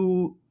yet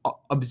you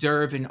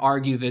observe and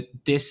argue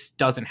that this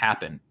doesn't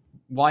happen.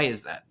 Why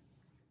is that?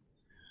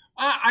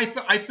 I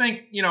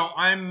think,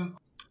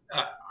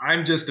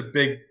 I'm just a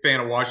big fan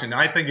of Washington.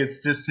 I think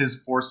it's just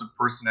his force of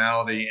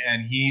personality,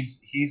 and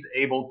he's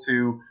able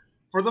to,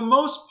 for the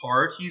most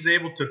part, he's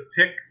able to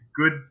pick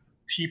good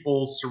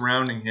people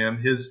surrounding him.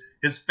 His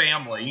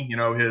family,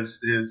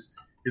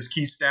 his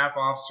key staff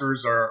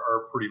officers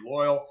are pretty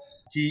loyal.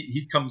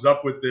 He comes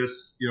up with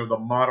this, the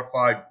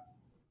modified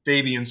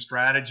Fabian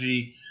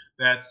strategy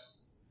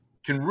that's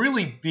can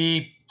really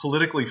be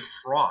politically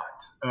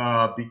fraught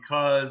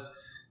because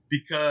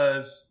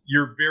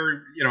you're very,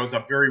 it's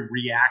a very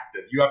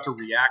reactive. You have to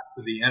react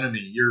to the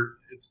enemy.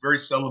 It's very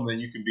seldom that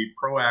you can be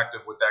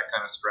proactive with that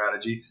kind of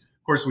strategy.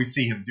 Of course, we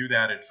see him do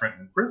that at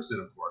Trenton and Princeton,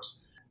 of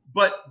course.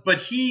 But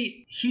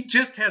he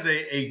just has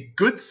a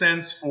good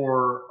sense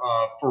for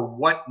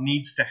what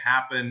needs to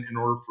happen in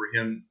order for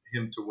him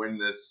to win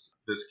this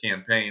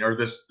campaign or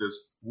this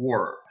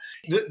war.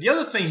 The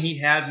other thing he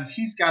has is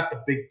he's got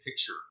the big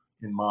picture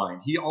in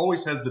mind. He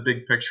always has the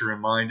big picture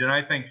in mind, and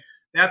I think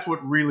that's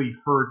what really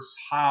hurts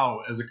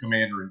Howe as a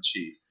commander in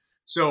chief.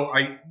 So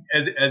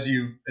as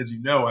you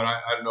know, and I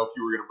don't know if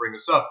you were going to bring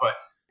this up, but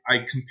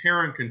I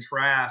compare and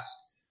contrast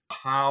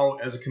Howe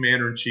as a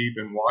commander in chief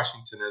and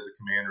Washington as a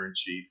commander in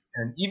chief.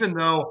 And even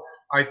though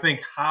I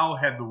think Howe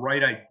had the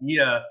right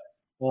idea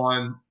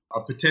on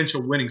a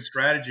potential winning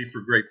strategy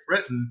for Great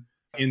Britain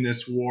in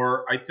this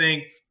war, I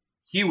think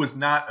he was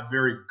not a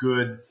very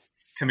good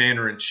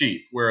commander in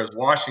chief, whereas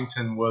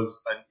Washington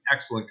was an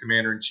excellent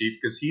commander in chief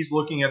because he's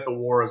looking at the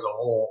war as a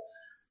whole.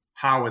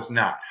 Howe is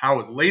not. Howe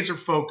is laser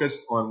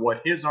focused on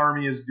what his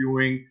army is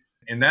doing,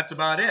 and that's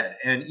about it.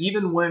 And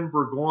even when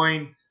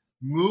Burgoyne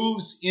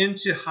moves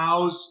into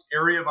Howe's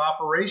area of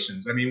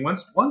operations, I mean,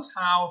 once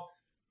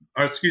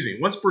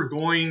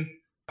Burgoyne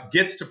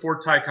gets to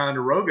Fort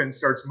Ticonderoga and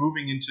starts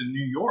moving into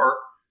New York,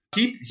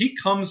 he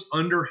comes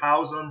under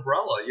Howe's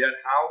umbrella, yet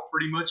Howe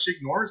pretty much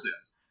ignores it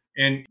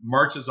and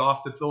marches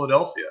off to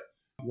Philadelphia.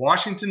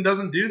 Washington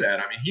doesn't do that.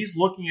 I mean, he's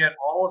looking at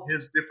all of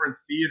his different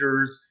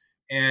theaters,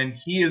 and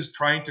he is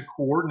trying to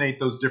coordinate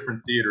those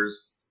different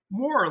theaters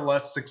more or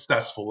less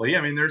successfully.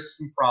 I mean, there's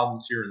some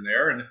problems here and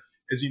there, and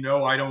as you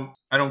know, I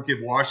don't give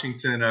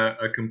Washington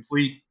a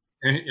complete,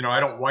 I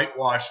don't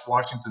whitewash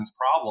Washington's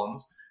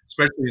problems,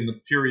 especially in the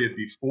period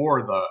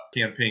before the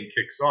campaign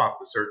kicks off,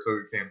 the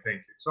Saratoga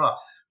campaign kicks off.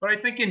 But I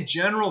think in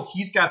general,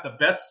 he's got the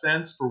best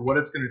sense for what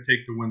it's going to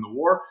take to win the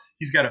war.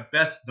 He's got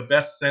the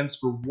best sense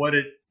for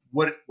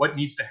what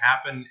needs to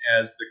happen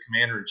as the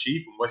commander in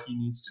chief and what he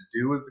needs to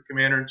do as the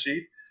commander in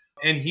chief.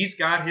 And he's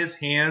got his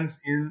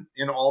hands in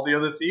all the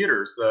other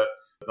theaters, the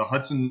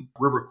Hudson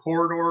River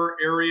Corridor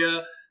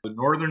area, the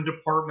Northern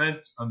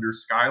Department under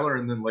Schuyler,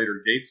 and then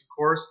later Gates, of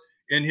course,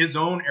 and his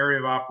own area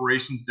of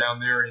operations down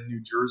there in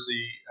New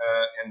Jersey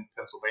and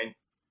Pennsylvania.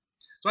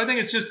 So I think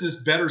it's just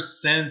this better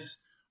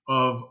sense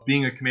of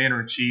being a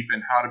commander-in-chief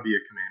and how to be a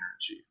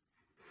commander-in-chief.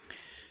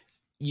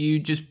 You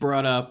just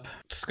brought up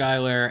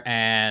Schuyler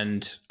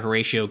and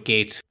Horatio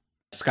Gates.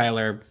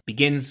 Schuyler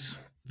begins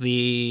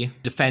the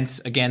defense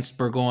against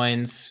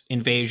Burgoyne's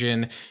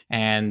invasion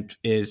and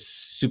is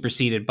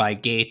superseded by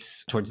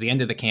Gates towards the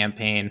end of the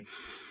campaign.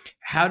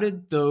 How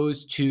did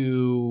those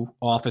two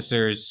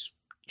officers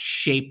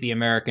shape the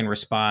American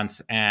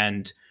response,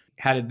 and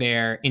how did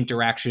their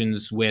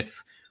interactions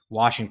with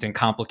Washington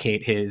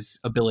complicate his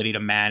ability to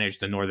manage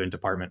the Northern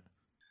Department?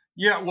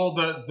 Yeah, well,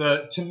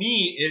 to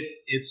me,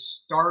 it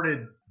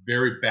started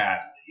very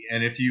badly,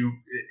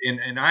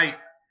 and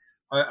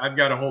I've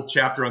got a whole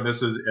chapter on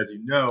this, as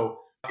you know,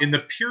 in the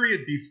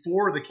period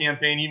before the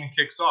campaign even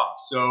kicks off.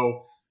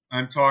 So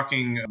I'm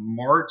talking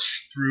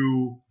March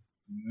through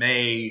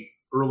May,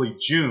 early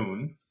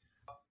June.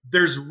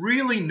 There's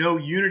really no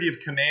unity of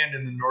command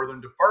in the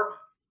Northern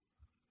Department.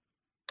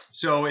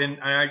 So,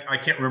 I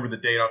can't remember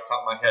the date off the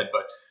top of my head,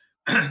 but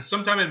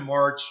sometime in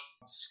March,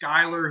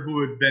 Schuyler,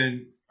 who had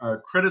been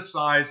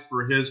criticized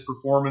for his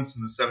performance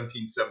in the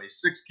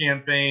 1776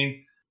 campaigns,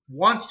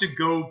 wants to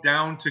go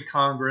down to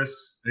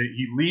Congress.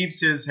 He leaves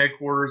his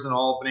headquarters in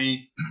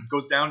Albany,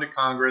 goes down to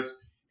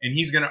Congress, and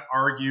he's going to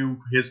argue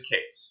his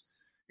case.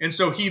 And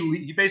so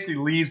he basically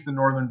leaves the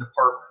Northern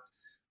Department.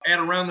 At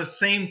around the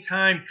same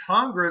time,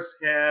 Congress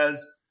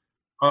has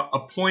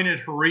appointed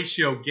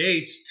Horatio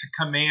Gates to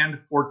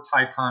command Fort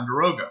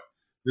Ticonderoga.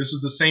 This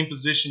was the same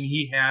position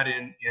he had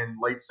in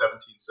late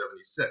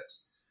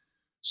 1776.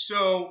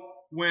 So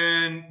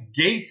when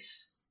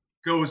Gates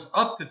goes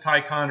up to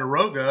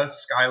Ticonderoga,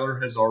 Schuyler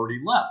has already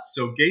left.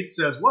 So Gates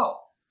says,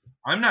 well,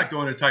 I'm not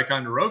going to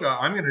Ticonderoga.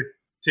 I'm going to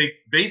take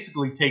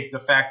de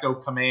facto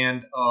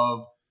command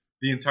of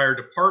the entire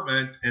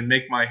department and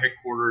make my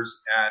headquarters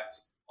at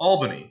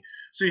Albany.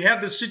 So you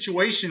have this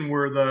situation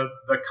where the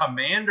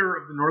commander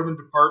of the Northern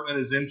Department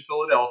is in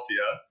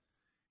Philadelphia,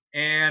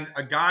 and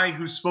a guy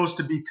who's supposed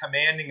to be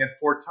commanding at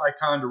Fort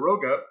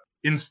Ticonderoga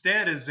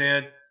instead is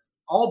at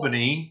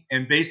Albany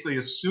and basically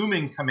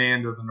assuming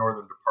command of the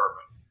Northern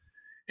Department.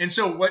 And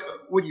so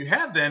what you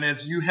have then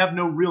is you have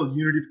no real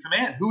unity of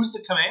command. Who's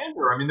the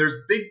commander? I mean, there's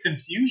big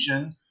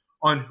confusion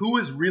on who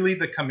is really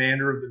the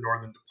commander of the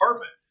Northern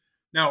Department.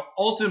 Now,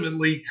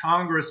 ultimately,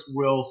 Congress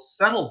will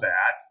settle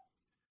that,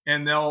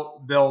 and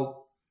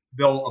they'll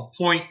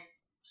appoint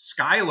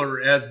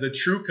Schuyler as the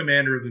true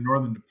commander of the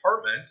Northern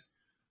Department.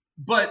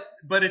 But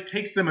it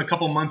takes them a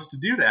couple months to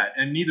do that,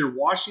 and neither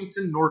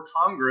Washington nor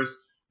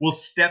Congress will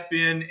step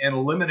in and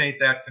eliminate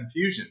that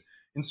confusion.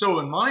 And so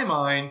in my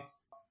mind,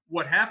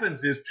 what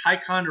happens is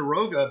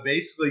Ticonderoga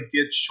basically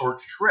gets short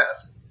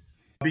shrift,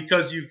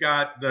 because you've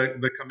got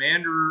the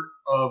commander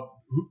of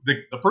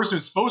the person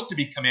who's supposed to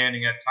be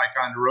commanding at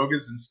Ticonderoga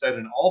is instead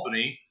in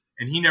Albany,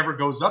 and he never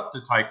goes up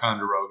to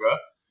Ticonderoga,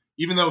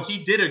 even though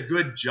he did a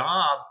good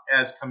job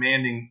as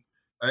commander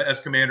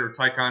of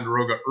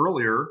Ticonderoga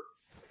earlier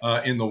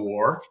in the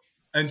war.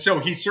 And so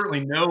he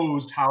certainly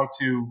knows how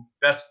to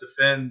best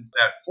defend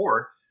that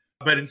fort.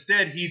 But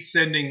instead, he's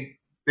sending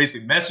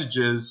basically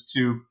messages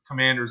to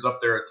commanders up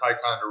there at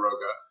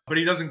Ticonderoga, but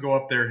he doesn't go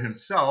up there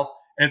himself.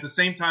 And at the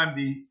same time,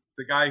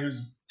 the guy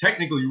who's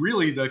technically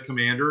really the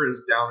commander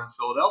is down in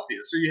Philadelphia.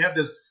 So you have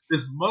this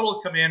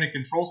muddled command and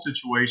control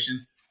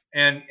situation.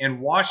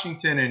 And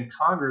Washington and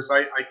Congress,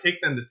 I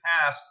take them to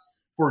task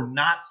for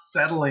not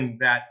settling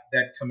that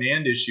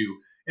command issue.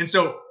 And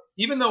so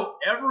even though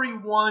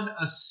everyone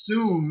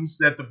assumes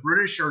that the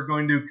British are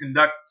going to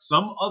conduct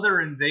some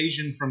other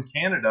invasion from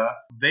Canada,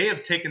 they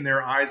have taken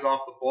their eyes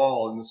off the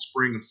ball in the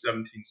spring of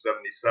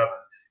 1777.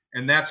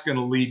 And that's going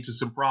to lead to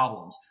some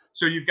problems.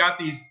 So you've got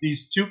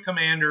these two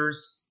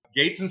commanders,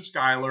 Gates and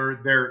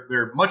Schuyler.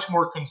 They're much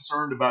more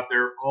concerned about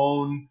their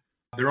own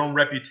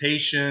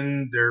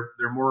reputation.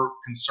 They're more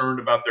concerned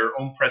about their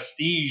own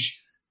prestige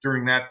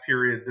during that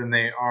period than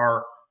they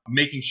are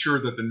making sure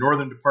that the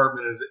Northern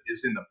Department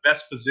is in the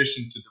best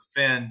position to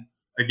defend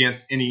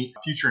against any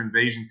future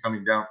invasion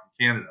coming down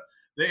from Canada.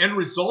 The end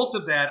result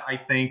of that, I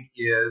think,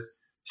 is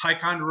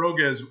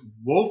Ticonderoga is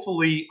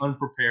woefully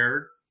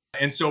unprepared.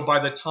 And so by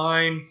the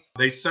time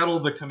they settle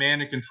the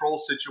command and control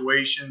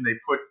situation, they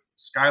put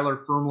Schuyler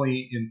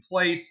firmly in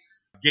place.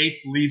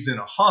 Gates leaves in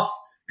a huff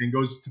and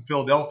goes to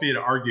Philadelphia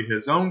to argue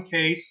his own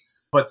case.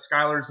 But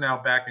Schuyler's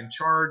now back in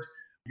charge.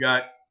 You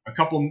got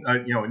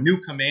a new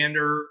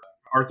commander.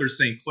 Arthur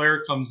St.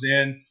 Clair comes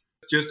in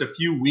just a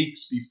few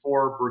weeks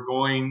before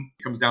Burgoyne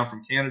comes down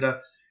from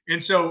Canada.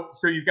 And so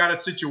you've got a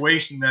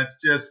situation that's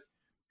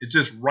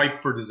just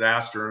ripe for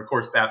disaster. And of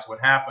course, that's what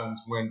happens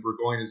when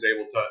Burgoyne is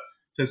able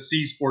to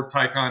seize Fort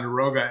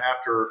Ticonderoga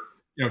after,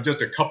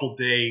 just a couple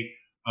day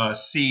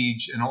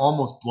siege and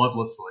almost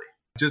bloodlessly.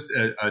 Just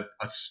a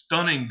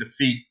stunning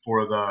defeat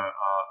for the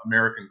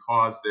American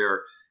cause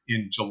there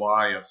in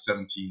July of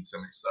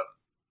 1777.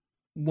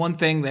 One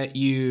thing that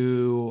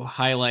you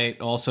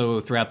highlight also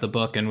throughout the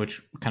book, and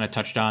which kind of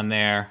touched on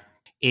there,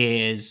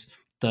 is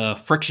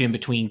the friction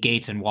between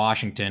Gates and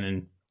Washington.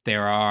 And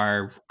there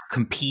are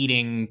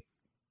competing,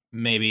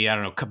 maybe, I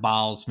don't know,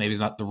 cabals, maybe is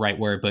not the right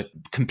word, but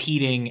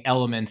competing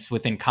elements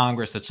within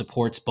Congress that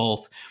supports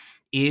both.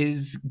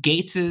 Is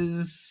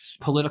Gates's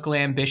political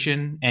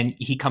ambition, and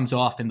he comes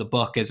off in the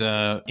book as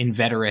a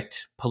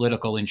inveterate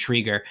political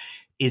intriguer,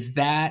 is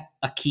that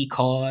a key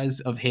cause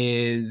of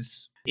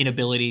his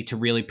inability to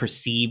really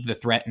perceive the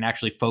threat and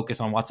actually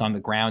focus on what's on the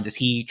ground? Is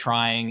he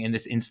trying in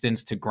this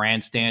instance to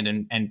grandstand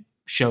and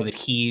show that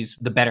he's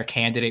the better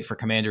candidate for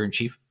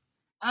commander-in-chief?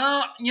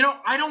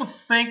 I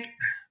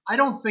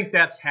don't think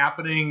that's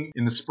happening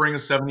in the spring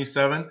of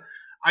 77.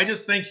 I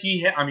just think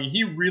he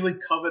really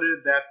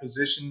coveted that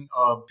position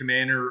of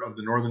commander of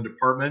the Northern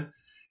Department.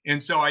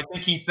 And so I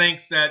think he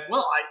thinks that,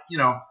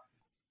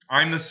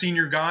 I'm the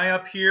senior guy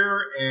up here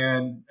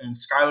and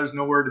Schuyler's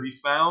nowhere to be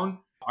found.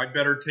 I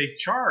better take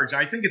charge.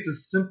 I think it's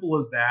as simple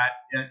as that.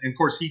 And of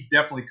course, he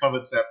definitely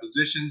covets that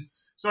position.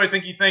 So I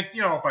think he thinks,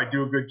 if I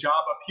do a good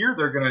job up here,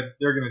 they're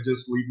gonna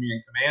just leave me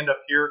in command up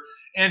here.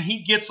 And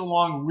he gets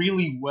along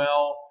really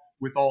well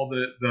with all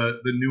the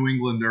New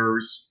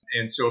Englanders.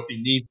 And so if he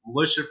needs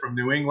militia from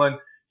New England,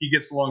 he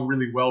gets along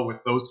really well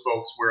with those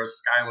folks, whereas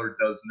Schuyler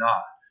does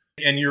not.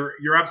 And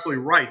you're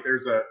absolutely right.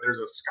 There's a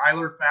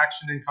Schuyler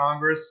faction in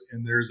Congress,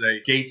 and there's a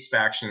Gates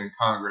faction in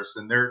Congress,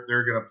 and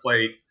they're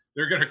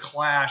gonna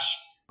clash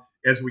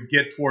as we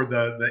get toward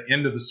the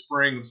end of the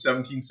spring of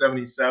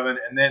 1777,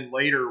 and then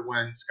later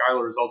when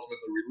Schuyler is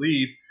ultimately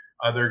relieved,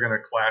 they're going to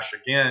clash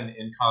again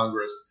in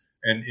Congress.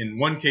 And in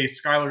one case,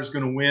 Schuyler is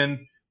going to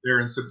win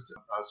there in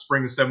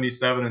spring of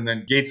 77, and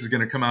then Gates is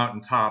going to come out on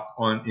top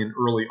in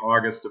early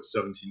August of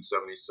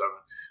 1777.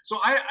 So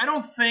I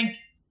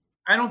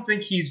don't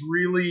think he's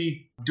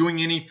really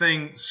doing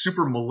anything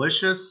super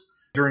malicious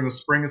during the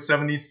spring of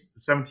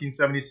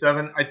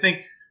 1777. I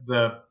think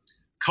the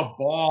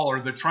cabal or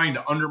the trying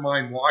to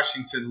undermine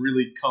Washington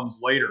really comes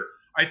later.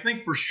 I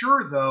think for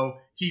sure, though,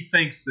 he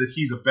thinks that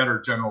he's a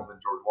better general than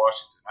George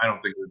Washington. I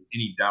don't think there's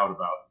any doubt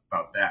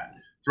about that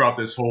throughout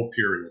this whole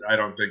period. I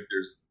don't think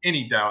there's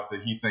any doubt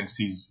that he thinks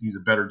he's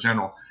a better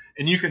general.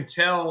 And you can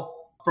tell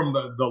from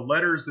the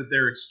letters that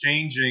they're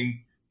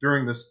exchanging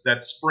during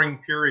that spring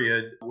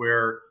period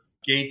where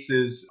Gates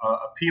is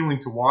appealing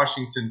to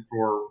Washington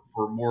for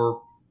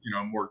more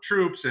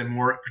troops and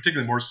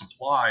particularly more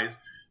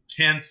supplies.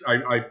 Tents.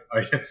 I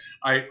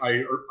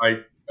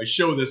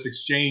show this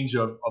exchange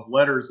of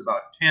letters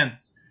about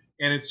tents,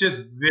 and it's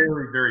just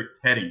very, very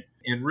petty.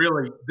 And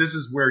really, this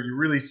is where you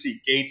really see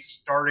Gates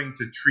starting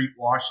to treat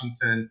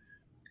Washington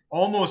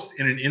almost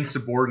in an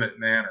insubordinate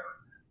manner,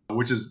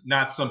 which is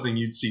not something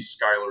you'd see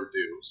Schuyler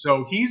do.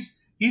 So he's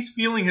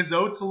feeling his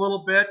oats a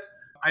little bit.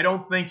 I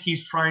don't think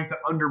he's trying to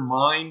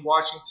undermine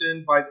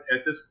Washington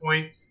at this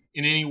point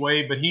in any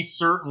way, but he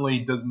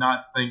certainly does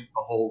not think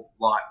a whole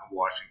lot of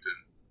Washington.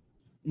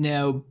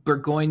 Now,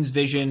 Burgoyne's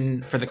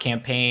vision for the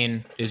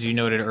campaign, as you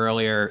noted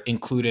earlier,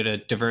 included a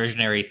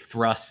diversionary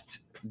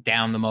thrust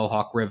down the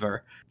Mohawk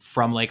River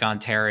from Lake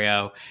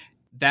Ontario.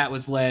 That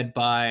was led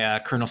by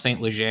Colonel St.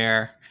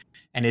 Leger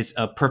and is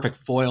a perfect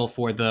foil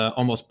for the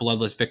almost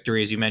bloodless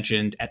victory, as you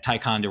mentioned, at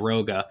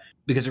Ticonderoga,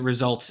 because it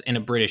results in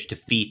a British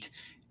defeat.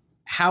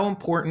 How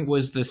important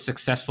was the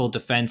successful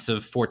defense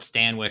of Fort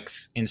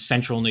Stanwix in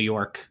central New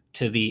York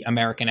to the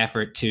American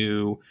effort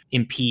to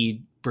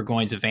impede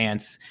Burgoyne's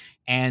advance?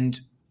 And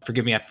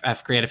forgive me, I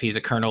forget if he's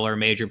a colonel or a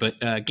major, but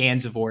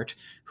Gansevoort,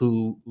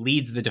 who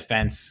leads the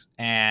defense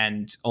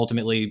and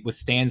ultimately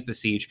withstands the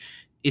siege,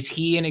 is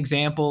he an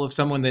example of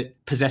someone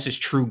that possesses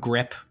true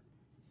grip?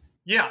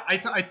 Yeah, I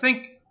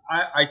think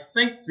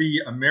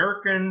the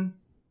American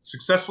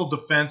successful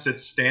defense at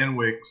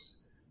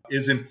Stanwix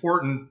is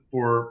important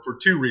for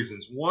two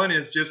reasons. One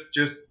is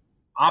just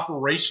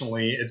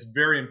operationally, it's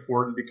very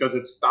important because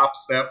it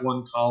stops that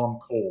one column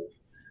cold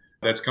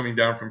that's coming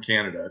down from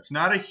Canada. It's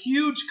not a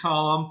huge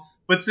column,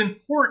 but it's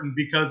important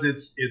because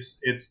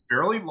it's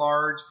fairly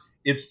large,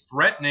 it's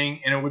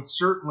threatening, and it would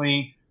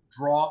certainly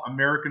draw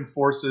American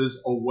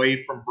forces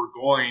away from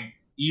Burgoyne,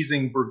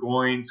 easing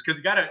Burgoyne's,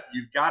 because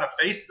you've got to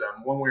face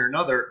them one way or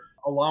another,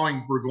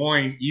 allowing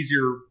Burgoyne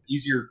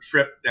easier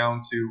trip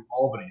down to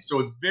Albany. So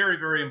it's very,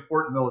 very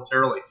important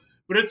militarily,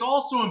 but it's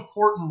also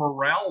important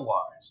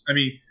morale-wise. I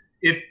mean,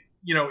 if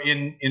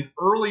in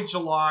early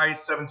July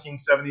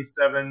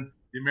 1777,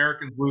 the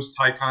Americans lose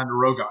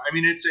Ticonderoga. I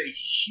mean, it's a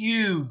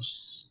huge,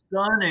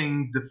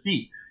 stunning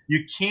defeat.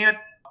 You can't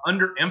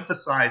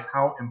underemphasize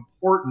how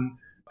important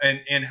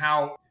and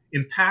how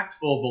impactful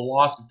the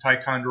loss of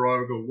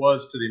Ticonderoga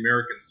was to the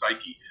American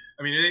psyche.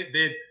 I mean,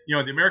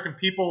 the American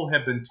people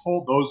have been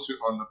told, those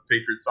on the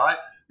Patriot side,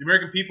 the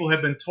American people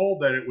have been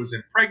told that it was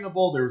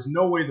impregnable. There was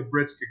no way the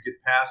Brits could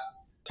get past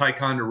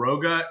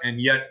Ticonderoga,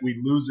 and yet we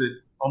lose it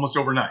almost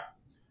overnight.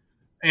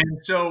 And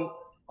so,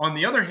 on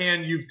the other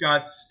hand, you've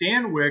got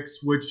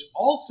Stanwix, which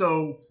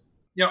also,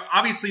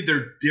 obviously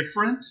they're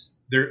different.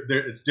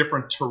 It's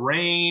different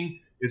terrain.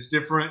 It's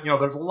different.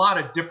 There's a lot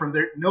of different.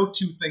 No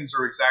two things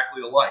are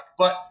exactly alike.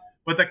 But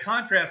the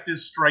contrast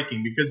is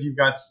striking because you've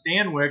got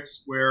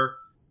Stanwix, where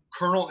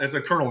Colonel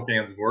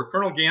Gansevoort.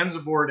 Colonel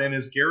Gansevoort and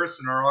his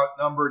garrison are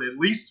outnumbered at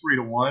least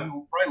 3-1,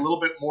 probably a little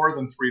bit more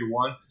than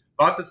 3-1,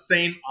 about the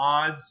same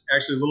odds,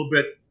 actually a little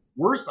bit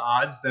worse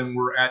odds than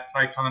were at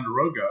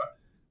Ticonderoga.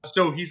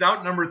 So he's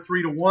outnumbered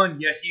 3-1,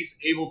 yet he's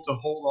able to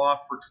hold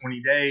off for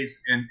 20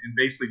 days and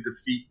basically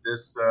defeat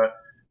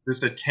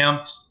this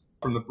attempt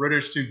from the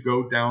British to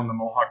go down the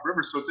Mohawk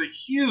River. So it's a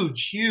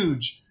huge,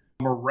 huge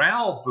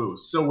morale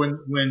boost. So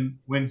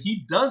when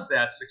he does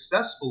that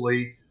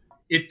successfully,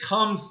 it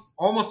comes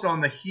almost on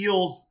the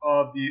heels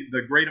of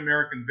the Great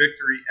American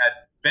Victory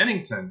at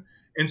Bennington.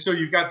 And so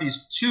you've got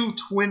these two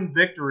twin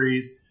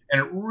victories,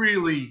 and it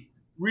really,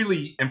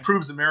 really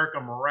improves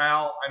American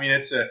morale. I mean,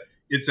 it's a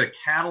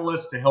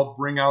catalyst to help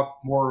bring out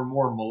more and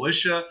more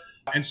militia.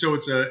 And so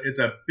it's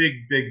a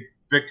big, big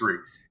victory.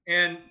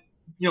 And,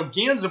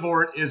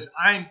 Gansevoort is,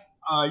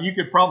 you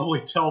could probably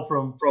tell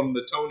from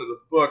the tone of the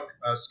book,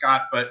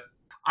 Scott, but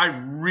I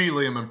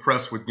really am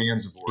impressed with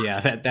Gansevoort.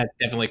 Yeah, that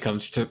definitely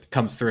comes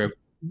through.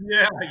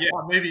 Yeah.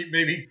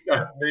 Maybe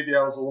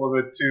I was a little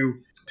bit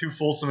too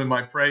fulsome in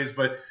my praise,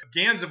 but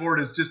Gansevoort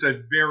is just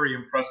a very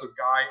impressive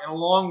guy.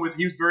 And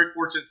he was very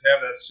fortunate to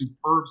have a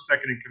superb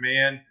second in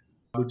command,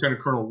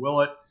 Lieutenant Colonel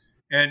Willett,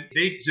 and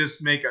they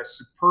just make a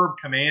superb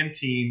command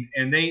team.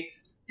 And they,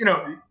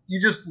 you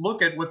just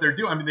look at what they're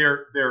doing. I mean,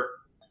 they're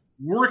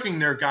working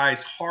their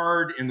guys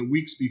hard in the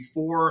weeks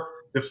before,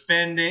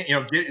 defending,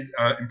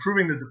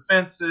 improving the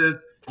defenses,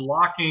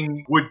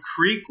 blocking Wood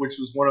Creek, which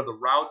was one of the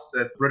routes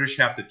that British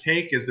have to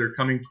take as they're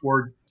coming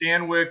toward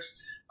Stanwix.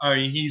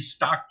 He's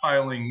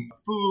stockpiling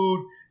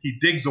food. He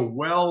digs a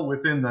well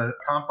within the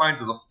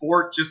confines of the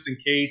fort just in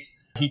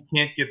case he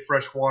can't get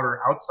fresh water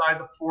outside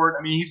the fort.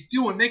 I mean, he's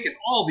making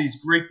all these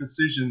great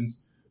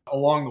decisions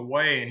along the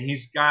way, and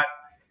he's got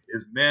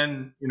his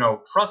men,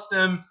 trust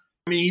him.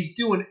 I mean, he's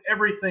doing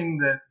everything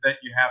that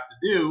you have to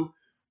do.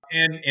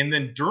 And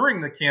then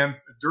during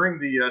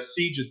the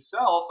siege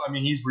itself, I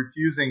mean, he's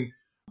refusing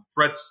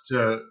threats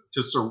to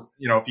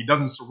if he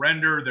doesn't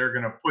surrender, they're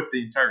going to put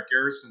the entire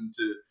garrison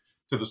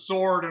to the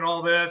sword and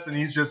all this. And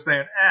he's just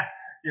saying,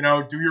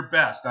 do your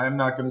best. I'm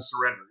not going to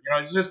surrender.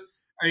 It's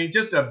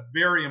just a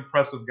very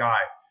impressive guy.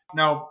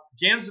 Now,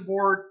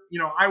 Gansevoort,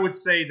 I would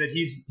say that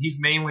he's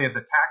mainly at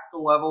the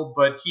tactical level,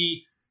 but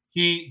he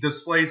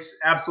displays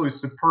absolutely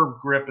superb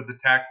grip at the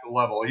tactical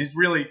level. He's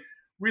really,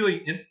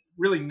 really,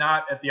 really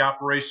not at the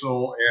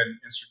operational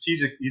and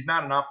strategic. He's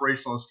not an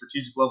operational and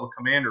strategic level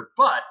commander,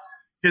 but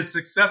his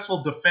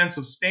successful defense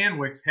of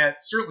Stanwix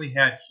certainly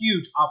had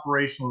huge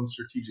operational and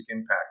strategic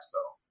impacts,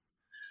 though.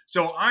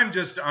 So I'm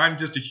just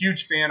a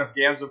huge fan of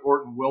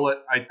Gansevoort and Willett.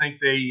 I think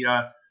they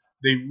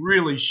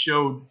really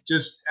showed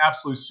just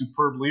absolute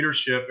superb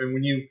leadership. And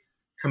when you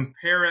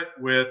compare it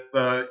with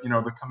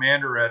the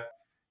commander at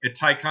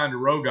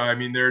Ticonderoga, I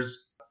mean,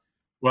 there's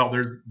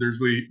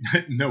really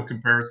no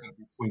comparison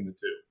between the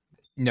two.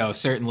 No,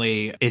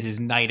 certainly it is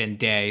night and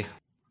day.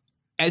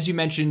 As you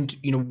mentioned,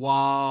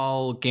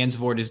 while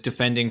Gansevoort is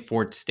defending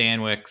Fort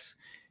Stanwix,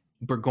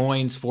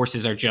 Burgoyne's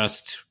forces are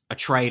just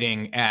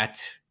attriting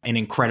at an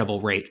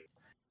incredible rate.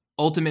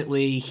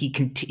 Ultimately, he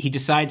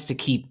decides to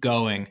keep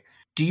going.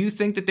 Do you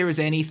think that there was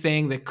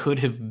anything that could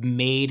have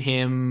made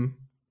him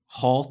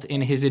halt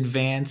in his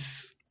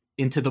advance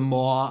into the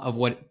maw of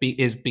what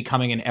is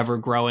becoming an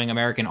ever-growing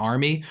American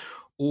army?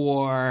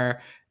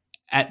 Or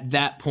at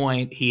that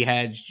point, he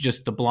had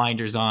just the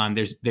blinders on?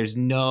 There's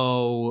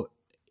no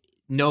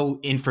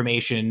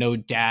information, no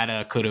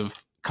data could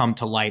have come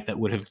to light that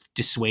would have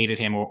dissuaded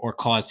him or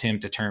caused him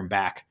to turn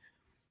back?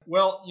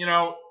 Well,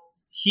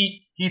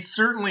 he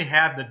certainly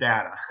had the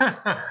data.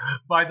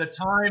 By the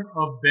time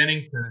of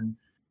Bennington,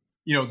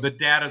 the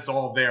data's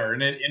all there.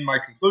 And in my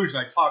conclusion,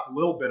 I talk a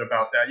little bit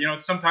about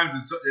that. Sometimes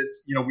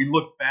it's we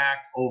look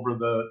back over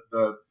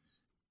the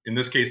in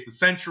this case, the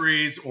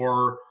centuries,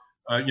 or,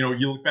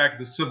 you look back at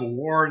the Civil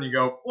War and you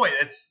go, boy,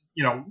 it's,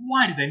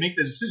 why did they make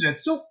the decision?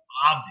 It's so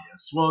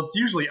obvious. Well, it's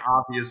usually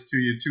obvious to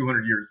you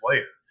 200 years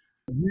later.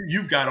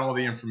 You've got all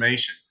the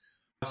information.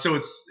 So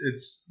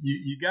it's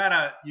you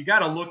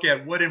gotta look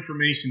at what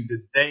information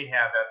did they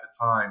have at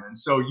the time. And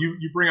so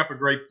you bring up a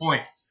great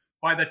point.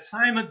 By the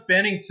time of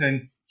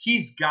Bennington,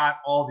 he's got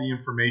all the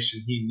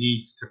information he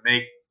needs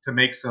to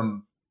make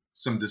some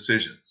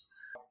decisions.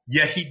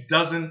 Yet he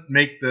doesn't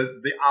make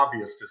the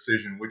obvious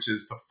decision, which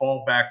is to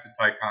fall back to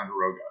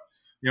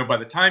Ticonderoga. By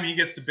the time he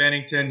gets to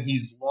Bennington,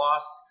 he's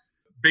lost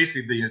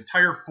basically the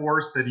entire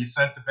force that he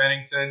sent to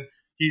Bennington.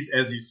 He's,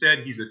 as you said,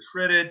 he's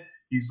attrited.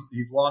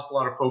 He's lost a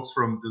lot of folks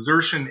from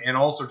desertion and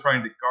also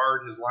trying to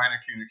guard his line of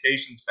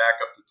communications back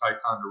up to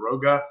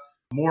Ticonderoga.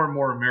 More and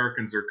more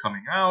Americans are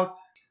coming out.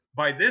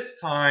 By this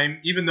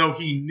time, even though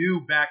he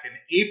knew back in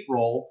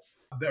April,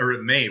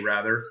 or May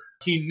rather,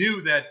 he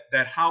knew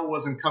that Howe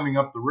wasn't coming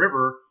up the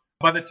river.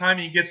 By the time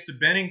he gets to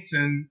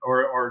Bennington,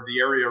 or the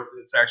area,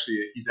 he's actually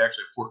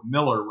at Fort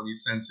Miller when he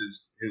sends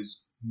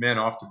his men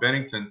off to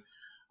Bennington.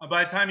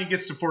 By the time he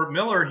gets to Fort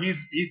Miller,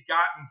 he's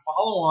gotten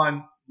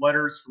follow-on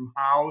letters from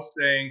Howe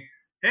saying,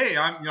 "Hey,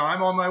 I'm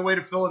on my way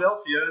to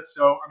Philadelphia."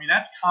 So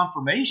that's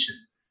confirmation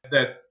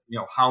that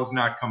Howe's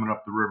not coming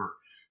up the river.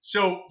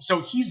 So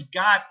he's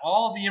got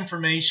all the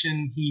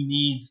information he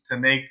needs to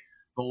make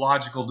the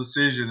logical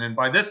decision. And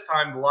by this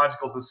time, the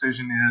logical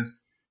decision is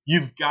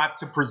you've got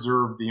to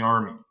preserve the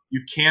army.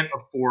 You can't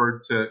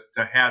afford to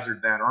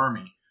hazard that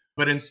army.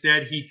 But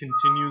instead, he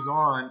continues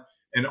on,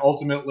 and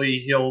ultimately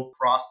he'll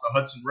cross the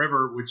Hudson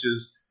River, which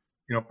is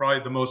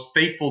probably the most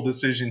fateful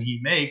decision he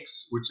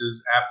makes, which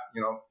is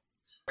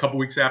a couple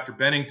weeks after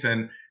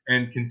Bennington,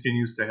 and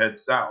continues to head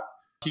south.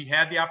 He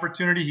had the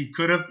opportunity. He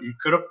could have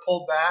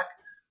pulled back,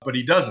 but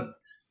he doesn't.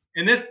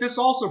 And this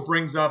also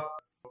brings up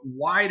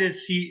why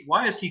is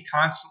he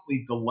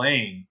constantly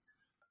delaying?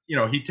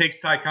 He takes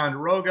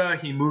Ticonderoga,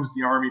 he moves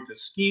the army to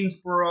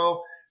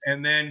Skenesboro,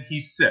 and then he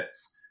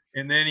sits.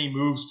 And then he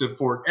moves to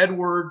Fort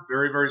Edward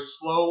very, very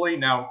slowly.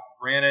 Now,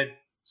 granted,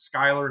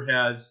 Schuyler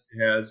has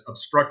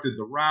obstructed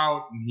the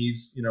route, and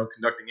he's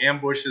conducting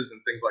ambushes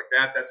and things like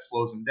that. That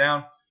slows him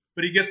down.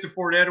 But he gets to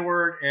Fort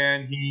Edward,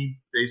 and he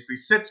basically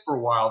sits for a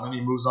while. Then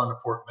he moves on to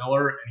Fort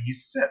Miller, and he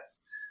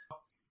sits.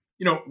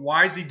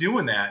 Why is he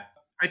doing that?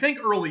 I think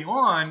early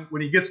on,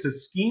 when he gets to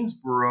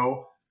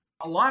Skenesboro,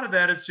 a lot of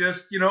that is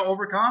just,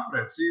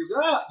 overconfidence. He's,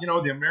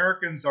 the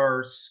Americans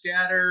are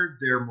scattered.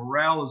 Their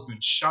morale has been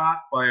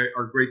shot by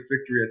our great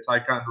victory at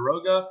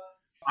Ticonderoga.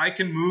 I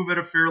can move at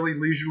a fairly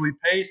leisurely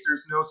pace.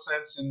 There's no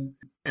sense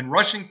in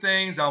rushing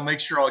things. I'll make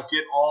sure I'll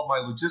get all of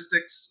my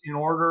logistics in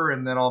order,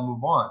 and then I'll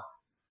move on.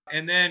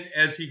 And then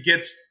as he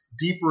gets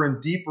deeper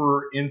and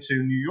deeper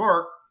into New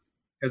York,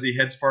 as he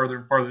heads farther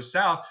and farther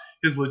south,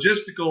 his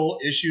logistical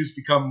issues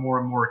become more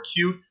and more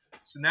acute.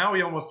 So now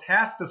he almost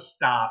has to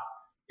stop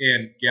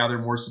and gather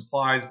more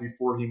supplies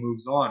before he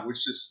moves on,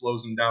 which just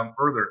slows him down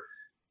further.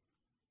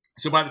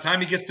 So by the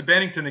time he gets to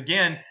Bennington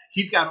again,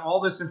 he's got all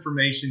this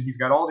information. He's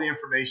got all the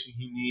information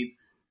he needs.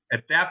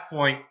 At that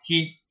point,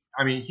 he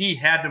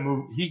had to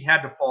move. He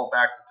had to fall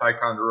back to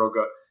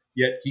Ticonderoga,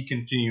 yet he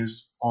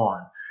continues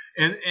on.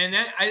 And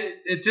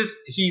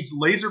he's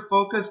laser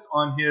focused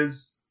on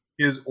his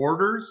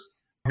orders.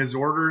 His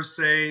orders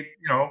say,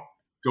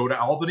 go to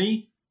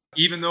Albany,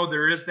 even though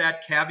there is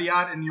that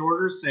caveat in the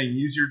orders saying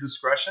use your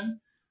discretion.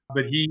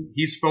 But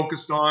he's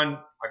focused on,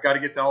 I've got to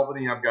get to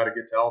Albany. I've got to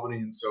get to Albany.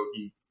 And so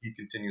he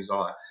continues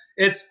on.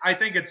 I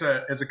think it's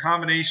a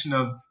combination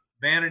of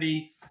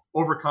vanity,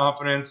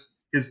 overconfidence,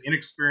 his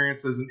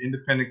inexperience as an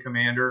independent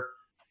commander.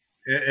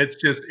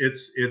 It's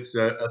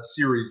a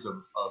series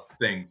of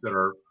things that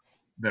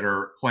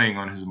are playing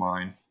on his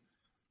mind.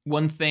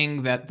 One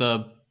thing that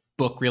the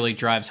book really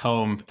drives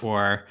home,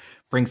 or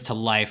brings to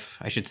life,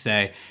 I should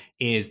say,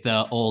 is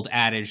the old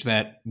adage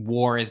that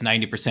war is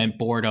 90%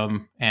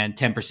 boredom and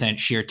 10%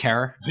 sheer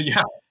terror.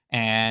 Yeah.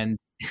 And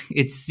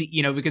it's,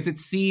 because it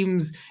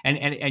seems,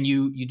 and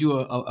you do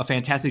a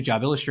fantastic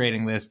job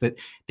illustrating this, that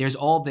there's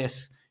all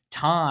this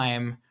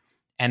time,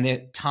 and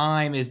that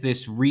time is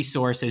this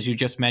resource, as you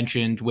just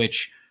mentioned,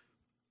 which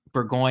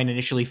Burgoyne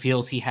initially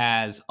feels he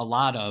has a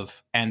lot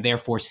of, and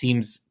therefore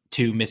seems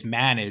to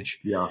mismanage.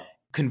 Yeah.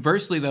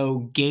 Conversely, though,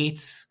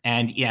 Gates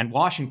and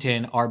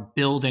Washington are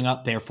building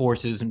up their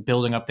forces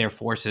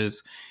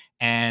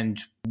and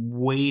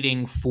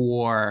waiting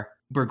for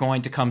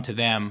Burgoyne to come to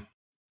them.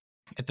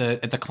 At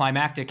the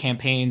climactic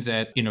campaigns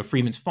at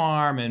Freeman's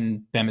Farm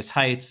and Bemis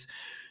Heights,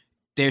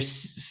 there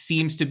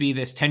seems to be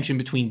this tension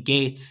between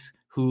Gates,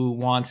 who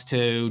wants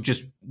to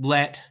just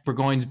let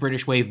Burgoyne's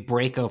British wave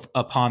break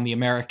upon the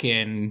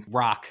American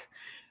rock,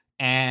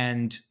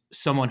 and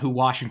someone who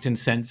Washington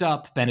sends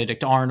up,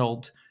 Benedict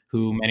Arnold,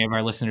 who many of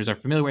our listeners are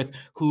familiar with,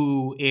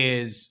 who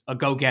is a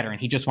go-getter,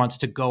 and he just wants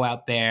to go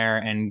out there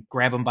and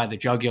grab them by the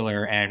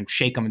jugular and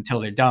shake them until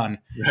they're done.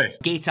 Right.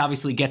 Gates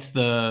obviously gets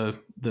the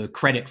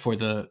credit for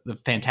the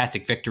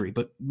fantastic victory,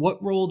 but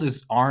what role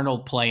does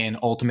Arnold play in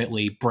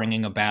ultimately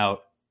bringing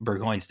about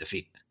Burgoyne's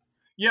defeat?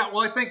 Yeah, well,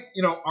 I think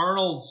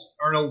Arnold's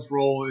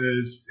role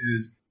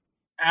is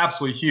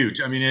absolutely huge.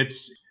 I mean,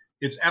 it's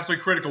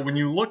absolutely critical when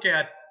you look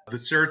at the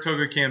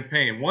Saratoga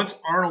campaign. Once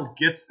Arnold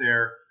gets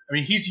there, I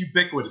mean, he's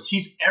ubiquitous.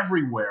 He's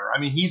everywhere. I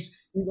mean, he's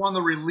on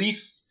the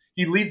relief.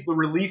 He leads the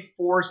relief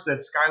force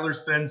that Schuyler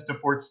sends to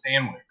Fort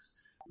Stanwix.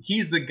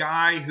 He's the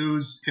guy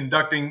who's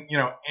conducting,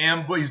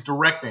 he's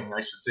directing.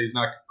 I should say he's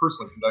not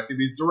personally conducting,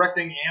 but he's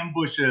directing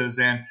ambushes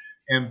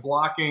and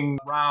blocking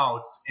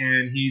routes.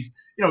 And he's,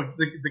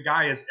 the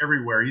guy is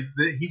everywhere.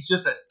 He's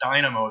just a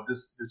dynamo.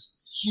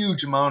 This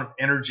huge amount of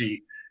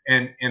energy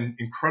and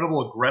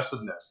incredible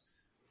aggressiveness.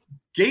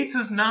 Gates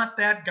is not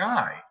that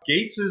guy.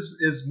 Gates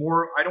is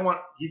more. I don't want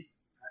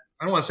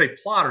to say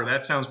plotter.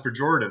 That sounds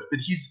pejorative, but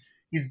he's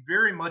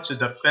very much a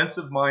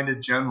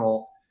defensive-minded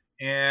general,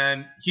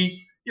 and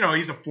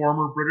he's a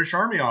former British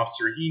Army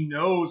officer. He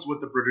knows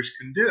what the British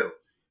can do,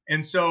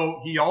 and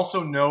so he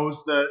also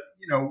knows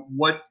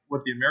what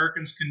the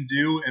Americans can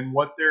do and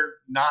what they're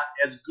not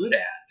as good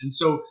at, and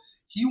so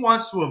he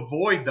wants to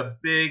avoid the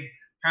big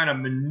kind of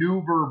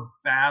maneuver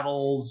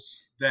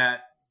battles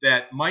that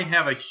might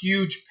have a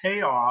huge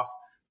payoff,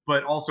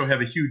 but also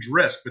have a huge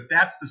risk. But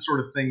that's the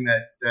sort of thing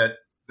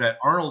that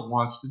Arnold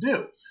wants to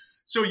do.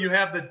 So you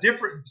have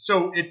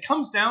so it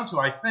comes down to,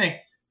 I think,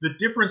 the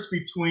difference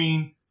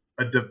between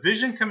a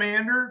division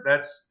commander,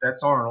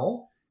 that's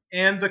Arnold,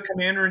 and the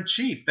commander in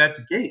chief,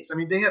 that's Gates. I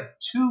mean, they have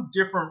two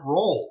different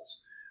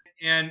roles.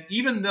 And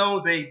even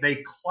though they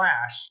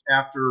clash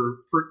after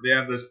they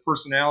have this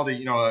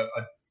personality, a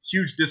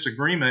huge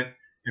disagreement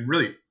and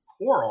really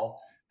quarrel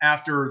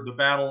after the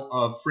Battle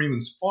of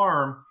Freeman's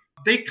Farm,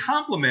 they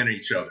complement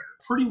each other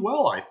pretty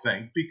well, I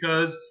think,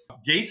 because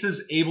Gates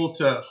is able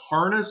to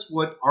harness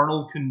what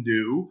Arnold can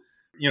do,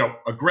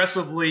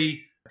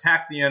 aggressively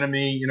attack the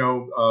enemy,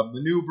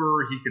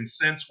 maneuver. He can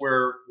sense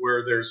where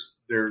there's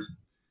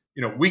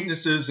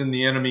weaknesses in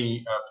the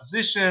enemy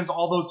positions,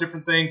 all those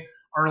different things.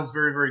 Arnold's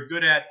very, very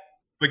good at,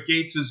 but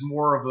Gates is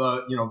more of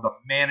the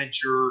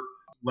manager.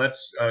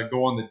 Let's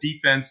go on the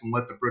defense and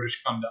let the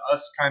British come to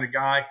us kind of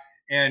guy.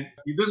 And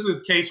this is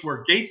the case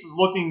where Gates is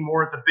looking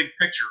more at the big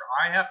picture.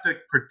 I have to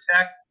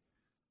protect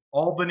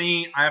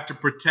Albany. I have to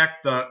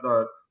protect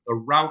the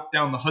route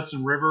down the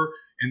Hudson River.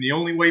 And the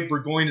only way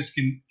Burgoyne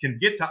can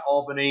get to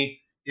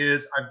Albany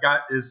is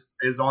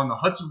on the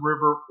Hudson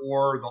River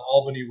or the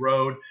Albany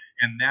Road.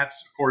 And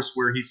that's, of course,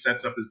 where he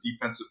sets up his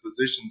defensive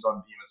positions on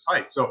Bemis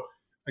Heights. So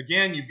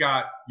again, you've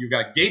got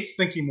Gates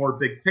thinking more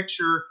big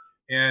picture,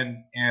 and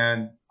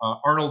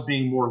Arnold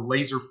being more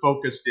laser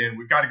focused in,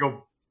 we got to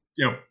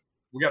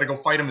go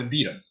fight him and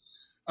beat him.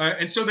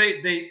 And so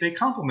they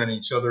complement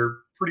each other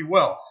pretty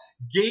well.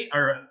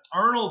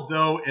 Arnold,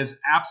 though, is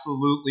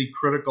absolutely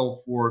critical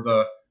for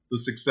the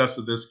success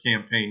of this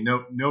campaign,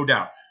 no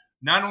doubt.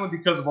 Not only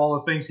because of all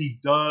the things he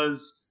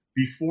does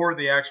before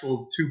the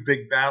actual two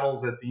big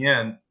battles at the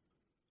end,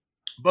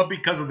 but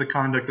because of the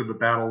conduct of the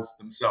battles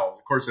themselves.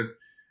 Of course,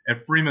 at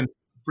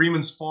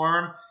Freeman's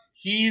Farm,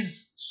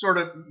 he's sort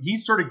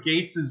of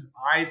Gates's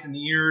eyes and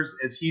ears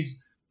as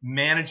he's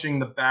managing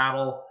the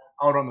battle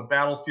out on the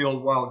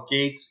battlefield, while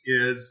Gates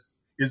is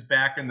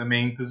back in the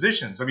main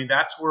positions. I mean,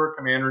 that's where a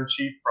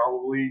commander-in-chief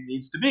probably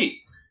needs to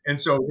be. And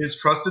so his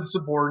trusted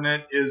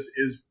subordinate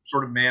is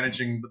sort of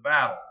managing the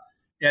battle.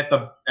 At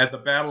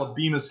the Battle of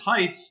Bemis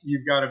Heights,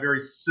 you've got a very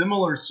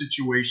similar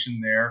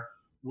situation there,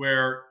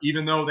 where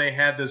even though they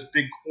had this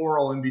big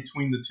quarrel in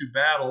between the two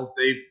battles,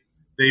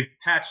 they've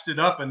patched it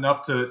up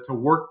enough to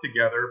work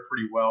together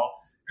pretty well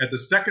at the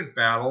second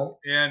battle.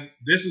 And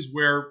this is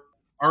where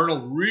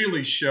Arnold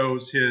really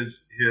shows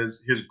his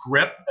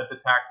grip at the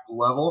tactical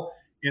level,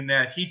 in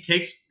that he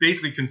takes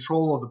basically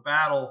control of the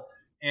battle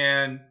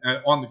and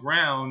on the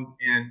ground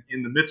and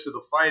in the midst of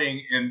the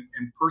fighting, and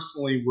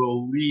personally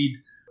will lead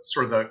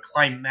sort of the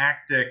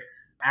climactic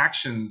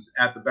actions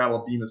at the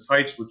Battle of Bemis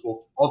Heights, which will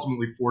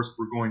ultimately force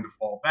Burgoyne to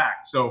fall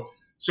back. So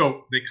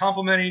they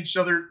complement each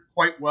other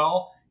quite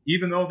well,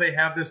 even though they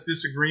have this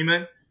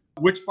disagreement,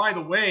 which, by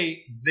the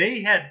way,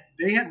 they had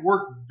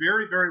worked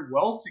very, very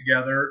well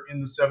together in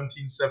the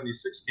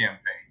 1776 campaign.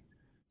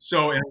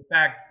 So, in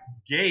fact,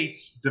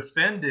 Gates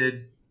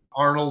defended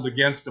Arnold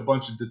against a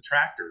bunch of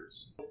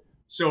detractors.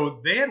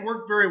 So they had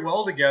worked very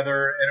well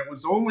together, and it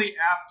was only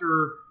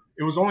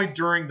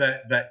during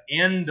the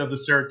end of the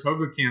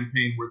Saratoga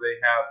campaign where they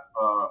have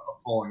a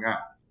falling out.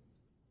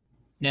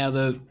 Now,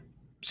 the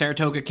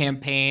Saratoga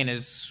campaign,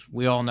 as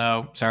we all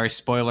know, sorry,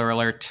 spoiler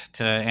alert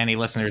to any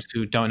listeners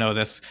who don't know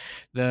this,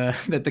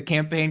 that the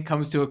campaign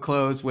comes to a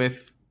close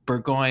with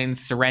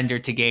Burgoyne's surrender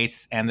to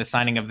Gates and the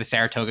signing of the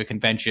Saratoga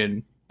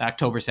Convention,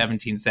 October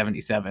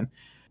 1777.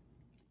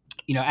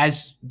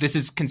 As this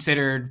is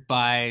considered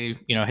by,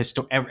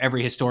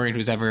 every historian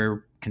who's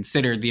ever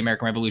considered the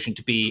American Revolution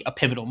to be a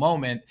pivotal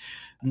moment,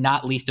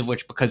 not least of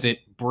which because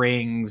it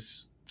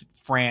brings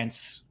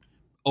France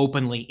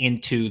openly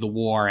into the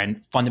war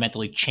and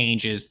fundamentally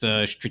changes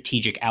the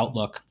strategic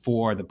outlook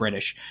for the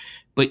British.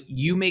 But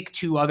you make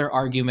two other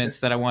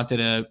arguments that I wanted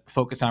to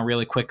focus on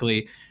really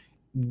quickly.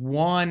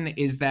 One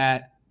is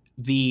that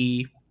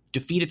the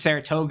defeat at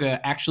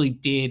Saratoga actually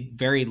did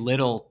very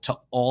little to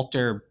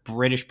alter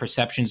British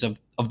perceptions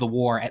of the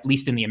war, at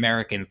least in the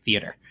American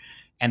theater,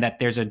 and that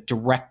there's a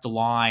direct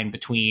line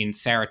between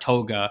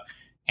Saratoga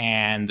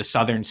and the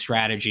Southern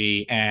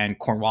strategy and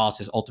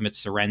Cornwallis's ultimate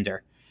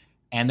surrender.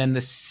 And then the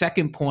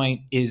second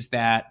point is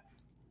that,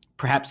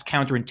 perhaps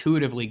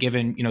counterintuitively,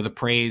 given the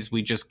praise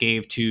we just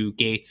gave to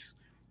Gates,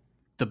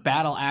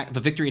 the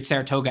victory at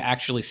Saratoga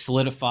actually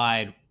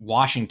solidified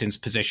Washington's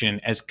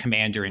position as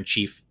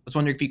commander-in-chief. I was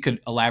wondering if you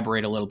could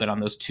elaborate a little bit on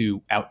those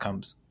two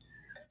outcomes.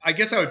 I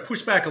guess I would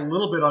push back a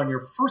little bit on your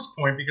first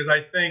point, because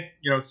I think,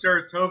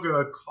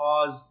 Saratoga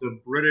caused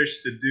the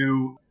British to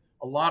do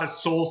a lot of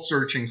soul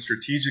searching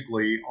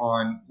strategically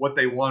on what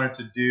they wanted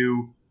to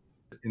do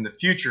in the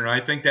future. And I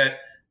think that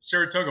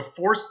Saratoga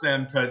forced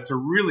them to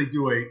really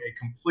do a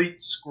complete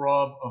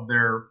scrub of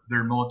their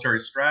military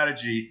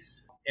strategy.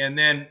 And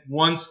then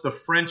once the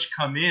French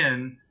come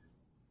in,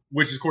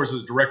 which of course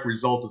is a direct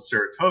result of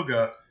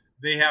Saratoga,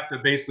 they have to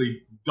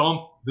basically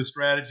dump the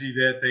strategy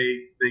that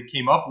they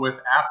came up with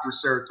after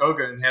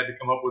Saratoga and had to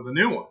come up with a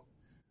new one,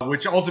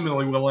 which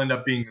ultimately will end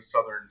up being the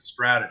Southern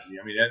strategy.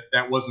 I mean,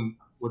 that wasn't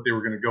what they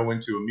were going to go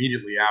into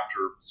immediately after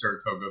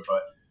Saratoga,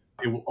 but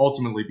it will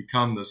ultimately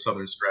become the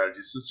Southern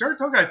strategy. So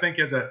Saratoga, I think,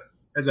 has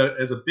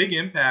a big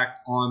impact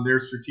on their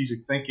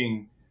strategic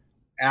thinking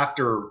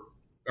after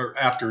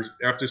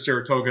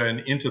Saratoga and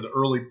into the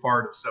early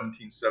part of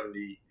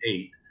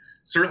 1778.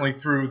 Certainly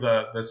through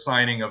the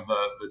signing of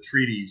the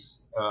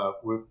treaties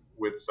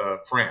with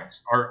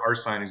France, our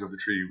signings of the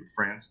treaty with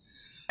France,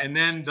 and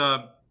then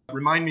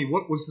remind me,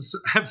 what was this?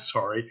 I'm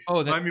sorry.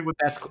 Oh,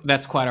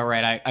 that's quite all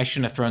right. I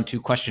shouldn't have thrown two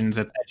questions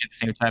at the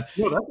same time.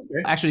 No, that's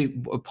okay. Actually,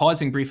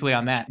 pausing briefly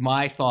on that,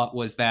 my thought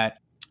was that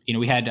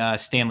we had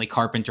Stanley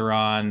Carpenter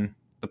on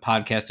the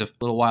podcast a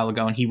little while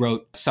ago, and he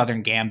wrote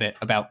Southern Gambit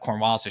about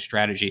Cornwallis'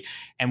 strategy.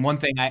 And one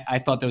thing I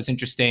thought that was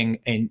interesting,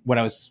 and what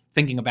I was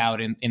thinking about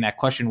in that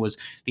question, was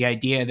the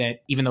idea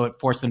that even though it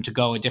forced them to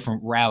go a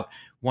different route,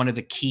 one of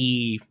the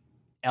key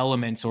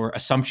elements or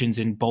assumptions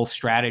in both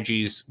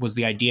strategies was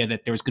the idea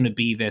that there was going to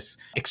be this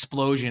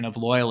explosion of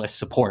loyalist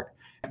support.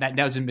 That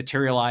doesn't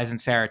materialize in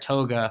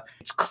Saratoga.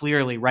 It's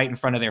clearly right in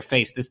front of their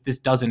face. This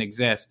doesn't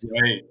exist.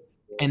 Right.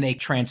 And they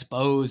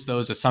transpose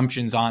those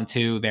assumptions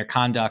onto their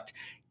conduct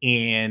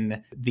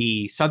in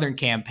the Southern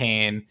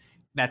campaign.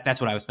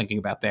 That's what I was thinking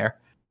about there.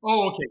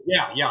 Oh, okay.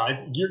 Yeah.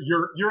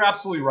 You're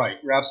absolutely right.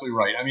 You're absolutely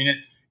right. I mean,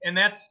 and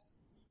that's,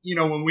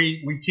 when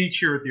we teach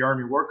here at the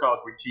Army War College,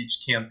 we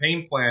teach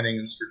campaign planning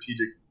and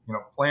strategic,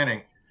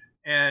 planning.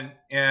 And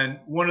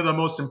one of the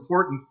most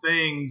important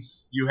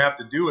things you have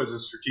to do as a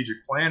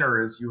strategic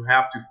planner is you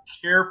have to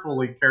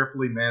carefully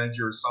manage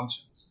your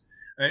assumptions,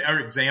 or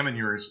examine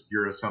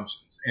your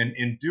assumptions,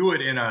 and do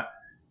it in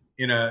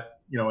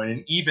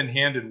an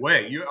even-handed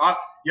way. You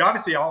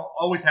obviously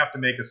always have to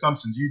make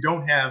assumptions. You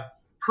don't have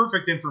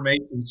perfect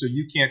information, so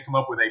you can't come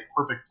up with a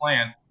perfect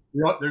plan.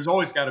 There's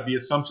always got to be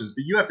assumptions,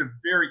 but you have to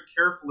very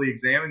carefully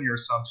examine your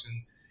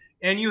assumptions,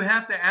 and you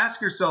have to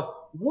ask yourself,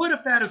 what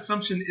if that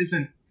assumption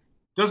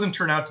doesn't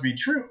turn out to be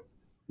true?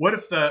 What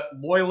if the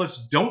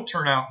loyalists don't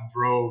turn out in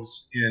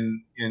droves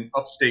in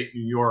upstate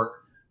New York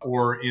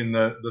or in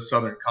the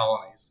southern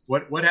colonies?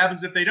 What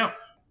happens if they don't?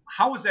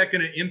 How is that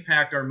going to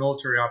impact our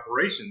military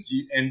operations?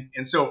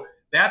 And so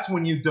that's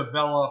when you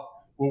develop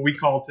what we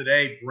call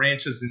today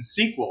branches and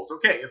sequels.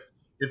 Okay,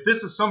 if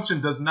this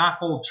assumption does not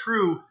hold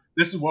true,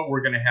 this is what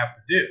we're going to have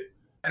to do.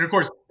 And of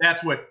course,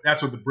 that's what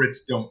the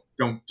Brits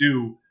don't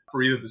do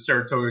for either the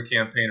Saratoga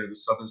campaign or the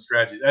Southern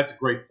strategy. That's a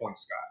great point,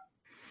 Scott.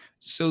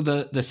 So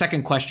the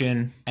second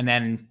question, and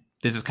then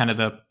this is kind of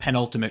the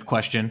penultimate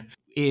question,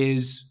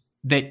 is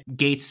that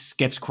Gates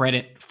gets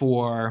credit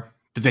for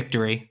the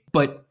victory,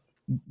 but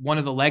one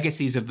of the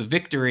legacies of the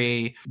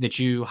victory that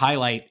you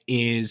highlight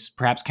is,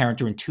 perhaps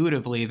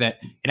counterintuitively, that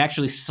it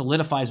actually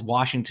solidifies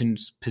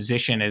Washington's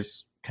position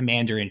as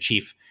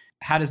commander-in-chief.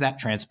 How does that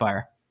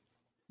transpire?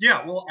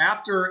 Yeah, well,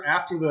 after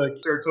the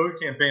Saratoga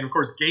campaign, of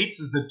course, Gates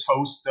is the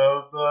toast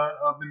of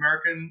the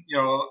American,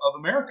 of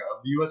America,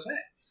 of the USA.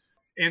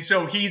 And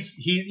so he's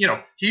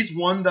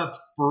won the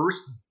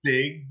first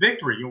big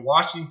victory.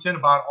 Washington,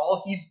 about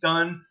all he's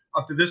done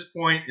up to this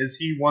point is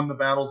he won the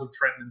battles of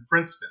Trenton and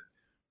Princeton.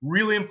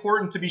 really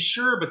important to be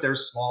sure, but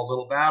there's small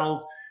little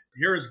battles.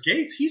 Here is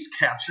Gates. He's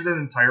captured an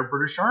entire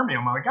British army.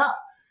 Oh my God.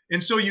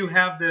 And so you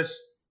have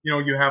this,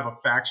 you have a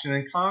faction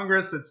in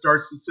Congress that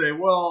starts to say,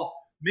 well,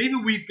 maybe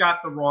we've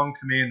got the wrong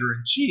commander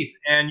in chief.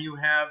 And you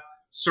have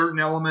certain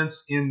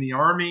elements in the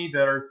army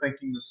that are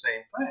thinking the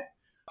same thing.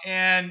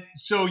 And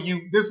so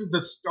this is the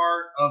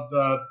start of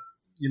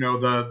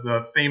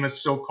the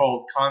famous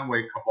so-called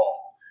Conway Cabal.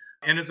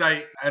 And as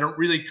I don't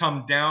really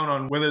come down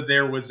on whether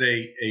there was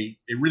a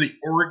really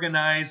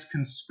organized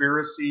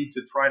conspiracy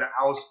to try to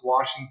oust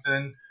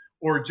Washington,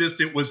 or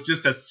it was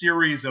just a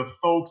series of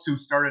folks who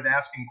started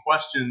asking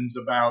questions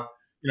about,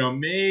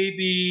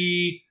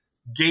 maybe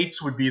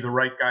Gates would be the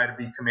right guy to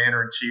be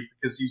commander-in-chief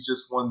because he's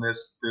just won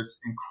this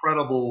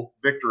incredible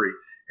victory,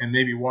 and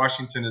maybe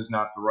Washington is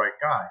not the right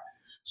guy.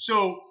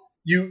 So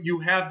you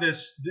have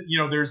this,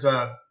 there's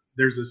a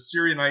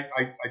series, and I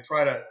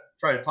try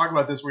to talk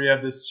about this, where you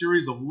have this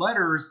series of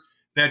letters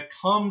that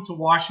come to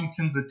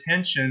Washington's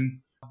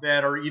attention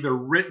that are either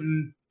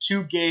written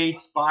to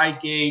Gates, by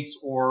Gates,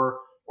 or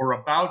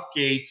about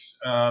Gates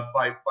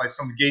by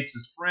some of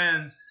Gates's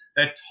friends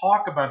that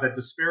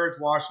disparage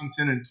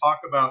Washington and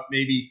talk about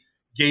maybe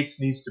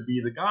Gates needs to be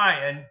the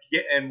guy.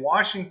 And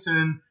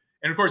Washington,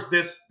 and of course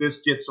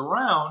this gets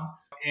around,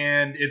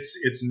 and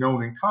it's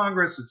known in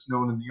Congress, it's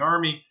known in the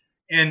Army.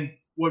 And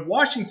what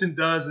Washington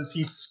does is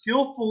he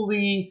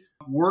skillfully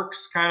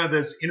works kind of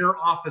this inner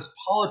office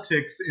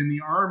politics in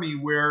the Army,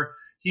 where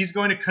he's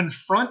going to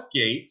confront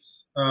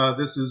Gates.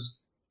 This is,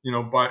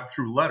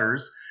 through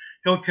letters.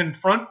 He'll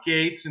confront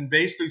Gates and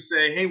basically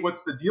say, hey,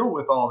 what's the deal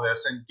with all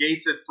this? And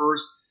Gates at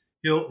first,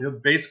 he'll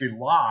basically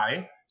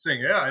lie,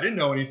 saying, yeah, I didn't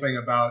know anything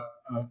about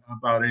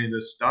any of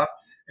this stuff.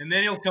 And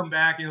then he'll come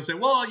back and he'll say,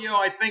 well,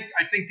 I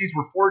think these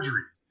were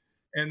forgeries.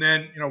 And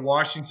then,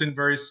 Washington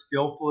very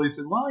skillfully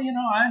said, well,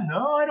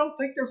 I don't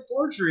think they're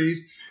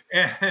forgeries.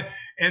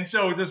 And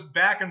so just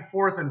back and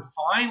forth. And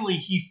finally,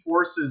 he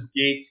forces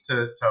Gates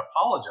to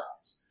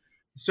apologize.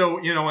 So,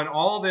 and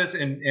all this,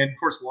 and of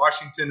course,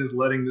 Washington is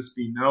letting this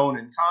be known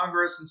in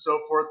Congress and so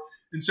forth.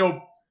 And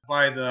so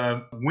by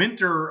the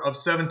winter of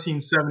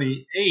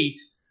 1778,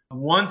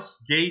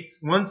 once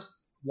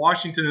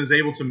Washington is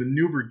able to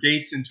maneuver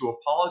Gates into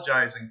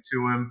apologizing to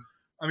him,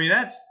 I mean,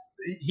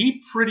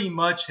 he pretty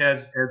much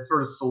has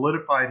sort of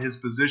solidified his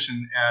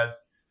position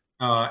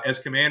as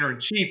commander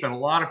in chief. And a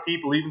lot of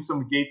people, even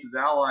some of Gates's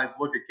allies,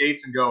 look at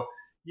Gates and go,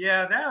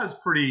 yeah, that was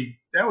pretty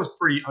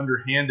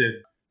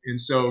underhanded. And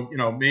so,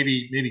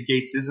 maybe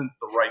Gates isn't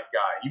the right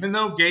guy. Even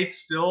though Gates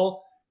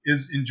still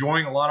is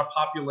enjoying a lot of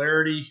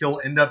popularity,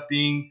 he'll end up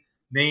being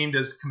named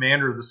as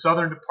commander of the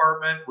Southern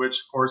Department, which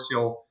of course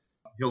he'll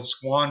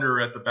squander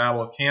at the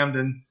Battle of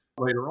Camden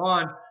later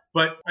on.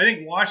 But I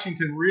think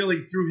Washington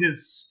really, through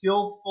his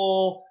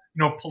skillful,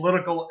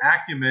 political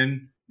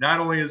acumen, not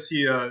only is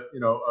he a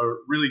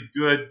really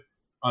good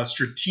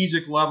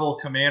strategic level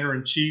commander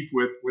in chief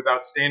with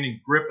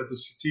outstanding grip at the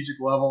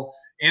strategic level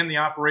and the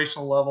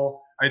operational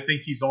level, I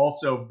think he's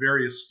also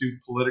very astute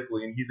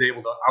politically, and he's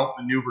able to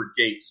outmaneuver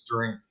Gates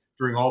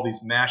during all these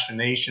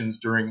machinations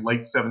during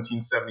late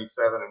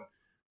 1777 and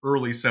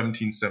early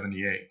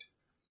 1778.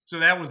 So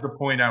that was the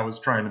point I was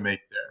trying to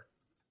make there.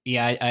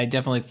 Yeah, I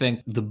definitely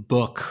think the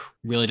book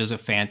really does a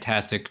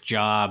fantastic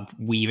job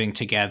weaving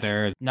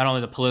together not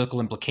only the political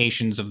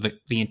implications of the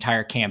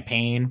entire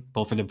campaign,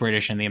 both for the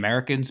British and the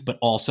Americans, but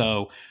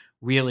also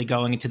really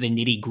going into the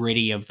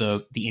nitty-gritty of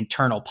the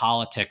internal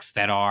politics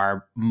that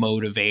are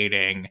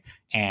motivating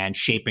and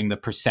shaping the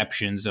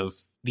perceptions of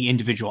the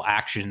individual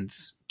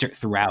actions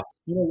throughout.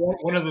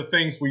 One of the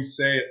things we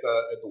say at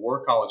the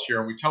War College here,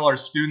 and we tell our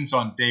students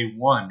on day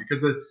one,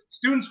 because the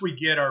students we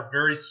get are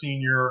very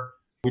senior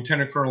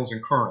lieutenant colonels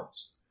and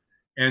colonels.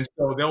 And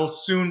so they'll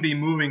soon be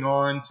moving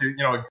on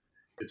to,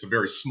 it's a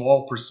very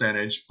small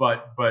percentage,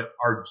 but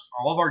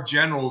all of our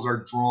generals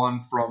are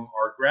drawn from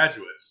our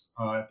graduates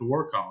at the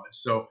War College.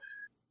 So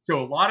a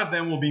lot of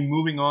them will be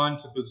moving on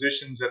to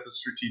positions at the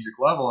strategic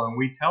level. And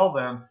we tell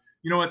them,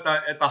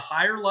 at the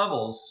higher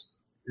levels,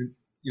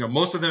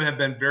 most of them have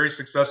been very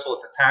successful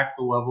at the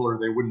tactical level, or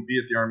they wouldn't be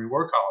at the Army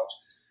War College,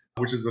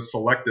 which is a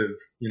selective,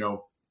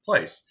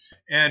 place.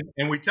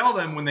 And we tell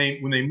them when they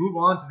move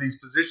on to these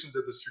positions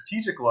at the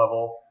strategic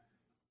level,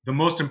 the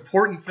most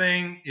important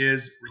thing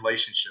is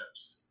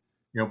relationships.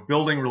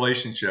 Building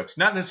relationships,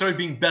 not necessarily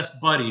being best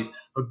buddies,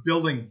 but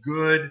building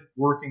good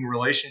working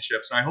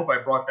relationships. And I hope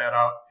I brought that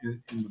out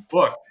in the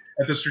book.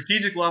 At the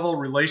strategic level,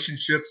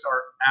 relationships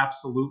are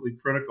absolutely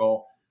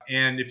critical.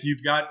 And if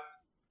you've got,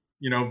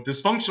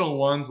 dysfunctional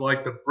ones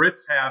like the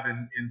Brits have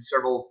in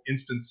several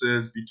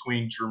instances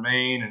between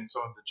Germain and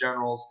some of the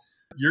generals,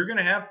 you're going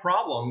to have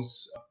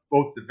problems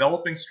both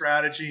developing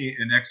strategy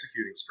and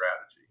executing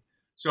strategy.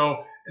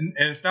 So, and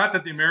it's not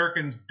that the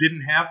Americans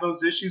didn't have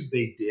those issues.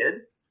 They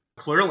did.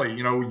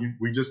 Clearly,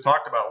 we just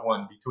talked about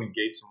one between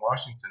Gates and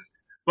Washington.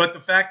 But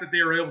the fact that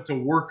they were able to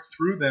work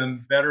through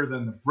them better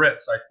than the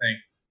Brits, I think,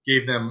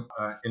 gave them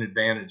an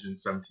advantage in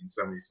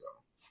 1777.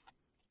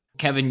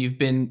 Kevin, you've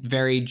been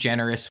very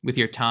generous with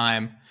your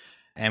time.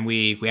 And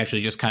we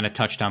actually just kind of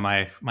touched on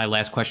my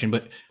last question.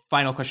 But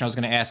final question I was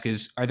going to ask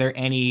is, are there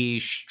any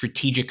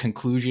strategic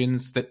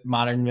conclusions that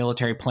modern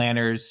military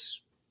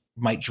planners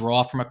might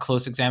draw from a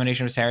close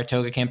examination of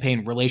Saratoga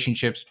campaign,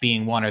 relationships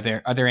being one? Are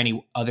there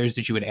any others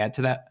that you would add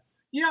to that?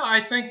 Yeah,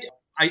 I think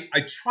I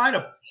try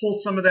to pull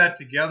some of that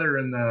together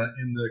in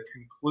the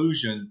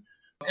conclusion.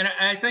 And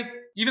I think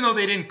even though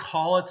they didn't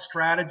call it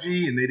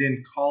strategy and they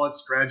didn't call it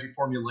strategy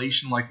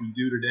formulation like we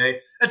do today,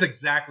 that's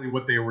exactly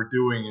what they were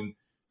doing in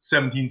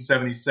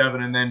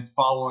 1777, and then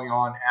following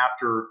on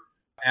after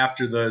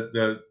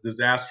the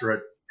disaster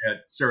at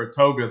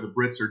Saratoga, the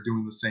Brits are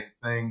doing the same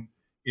thing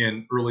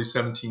in early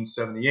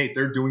 1778.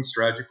 They're doing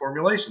strategy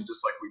formulation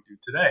just like we do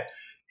today.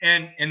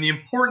 And the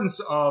importance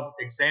of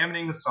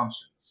examining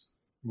assumptions,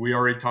 we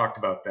already talked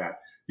about that.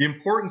 The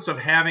importance of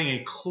having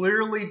a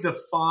clearly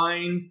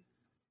defined,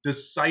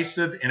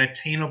 decisive, and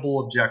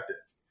attainable objective.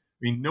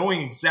 I mean,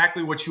 knowing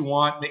exactly what you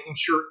want, making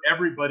sure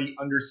everybody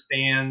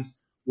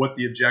understands what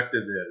the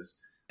objective is.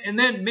 And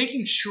then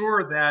making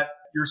sure that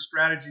your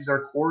strategies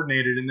are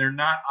coordinated and they're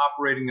not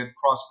operating at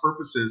cross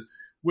purposes,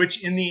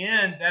 which in the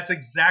end, that's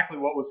exactly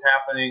what was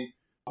happening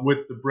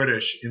with the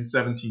British in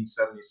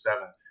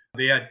 1777.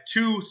 They had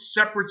two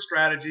separate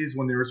strategies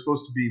when they were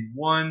supposed to be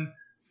one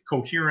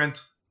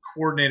coherent,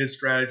 coordinated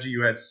strategy.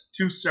 You had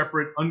two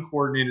separate,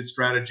 uncoordinated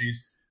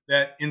strategies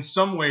that in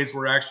some ways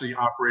were actually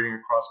operating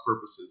at cross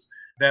purposes.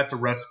 That's a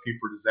recipe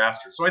for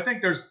disaster. So I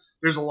think there's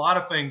a lot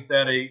of things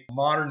that a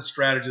modern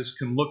strategist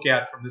can look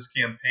at from this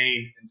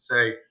campaign and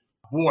say,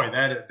 boy,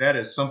 that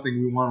is something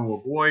we want to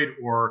avoid,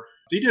 or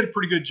they did a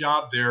pretty good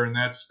job there, and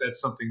that's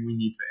something we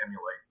need to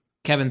emulate.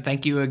 Kevin,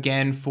 thank you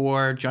again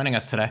for joining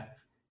us today.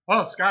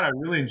 Oh, Scott, I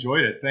really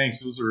enjoyed it.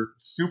 Thanks. Those are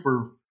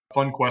super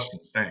fun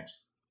questions.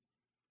 Thanks.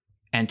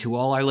 And to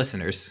all our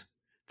listeners,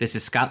 this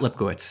is Scott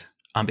Lipkowitz.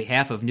 On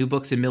behalf of New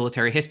Books in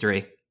Military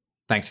History,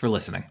 thanks for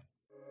listening.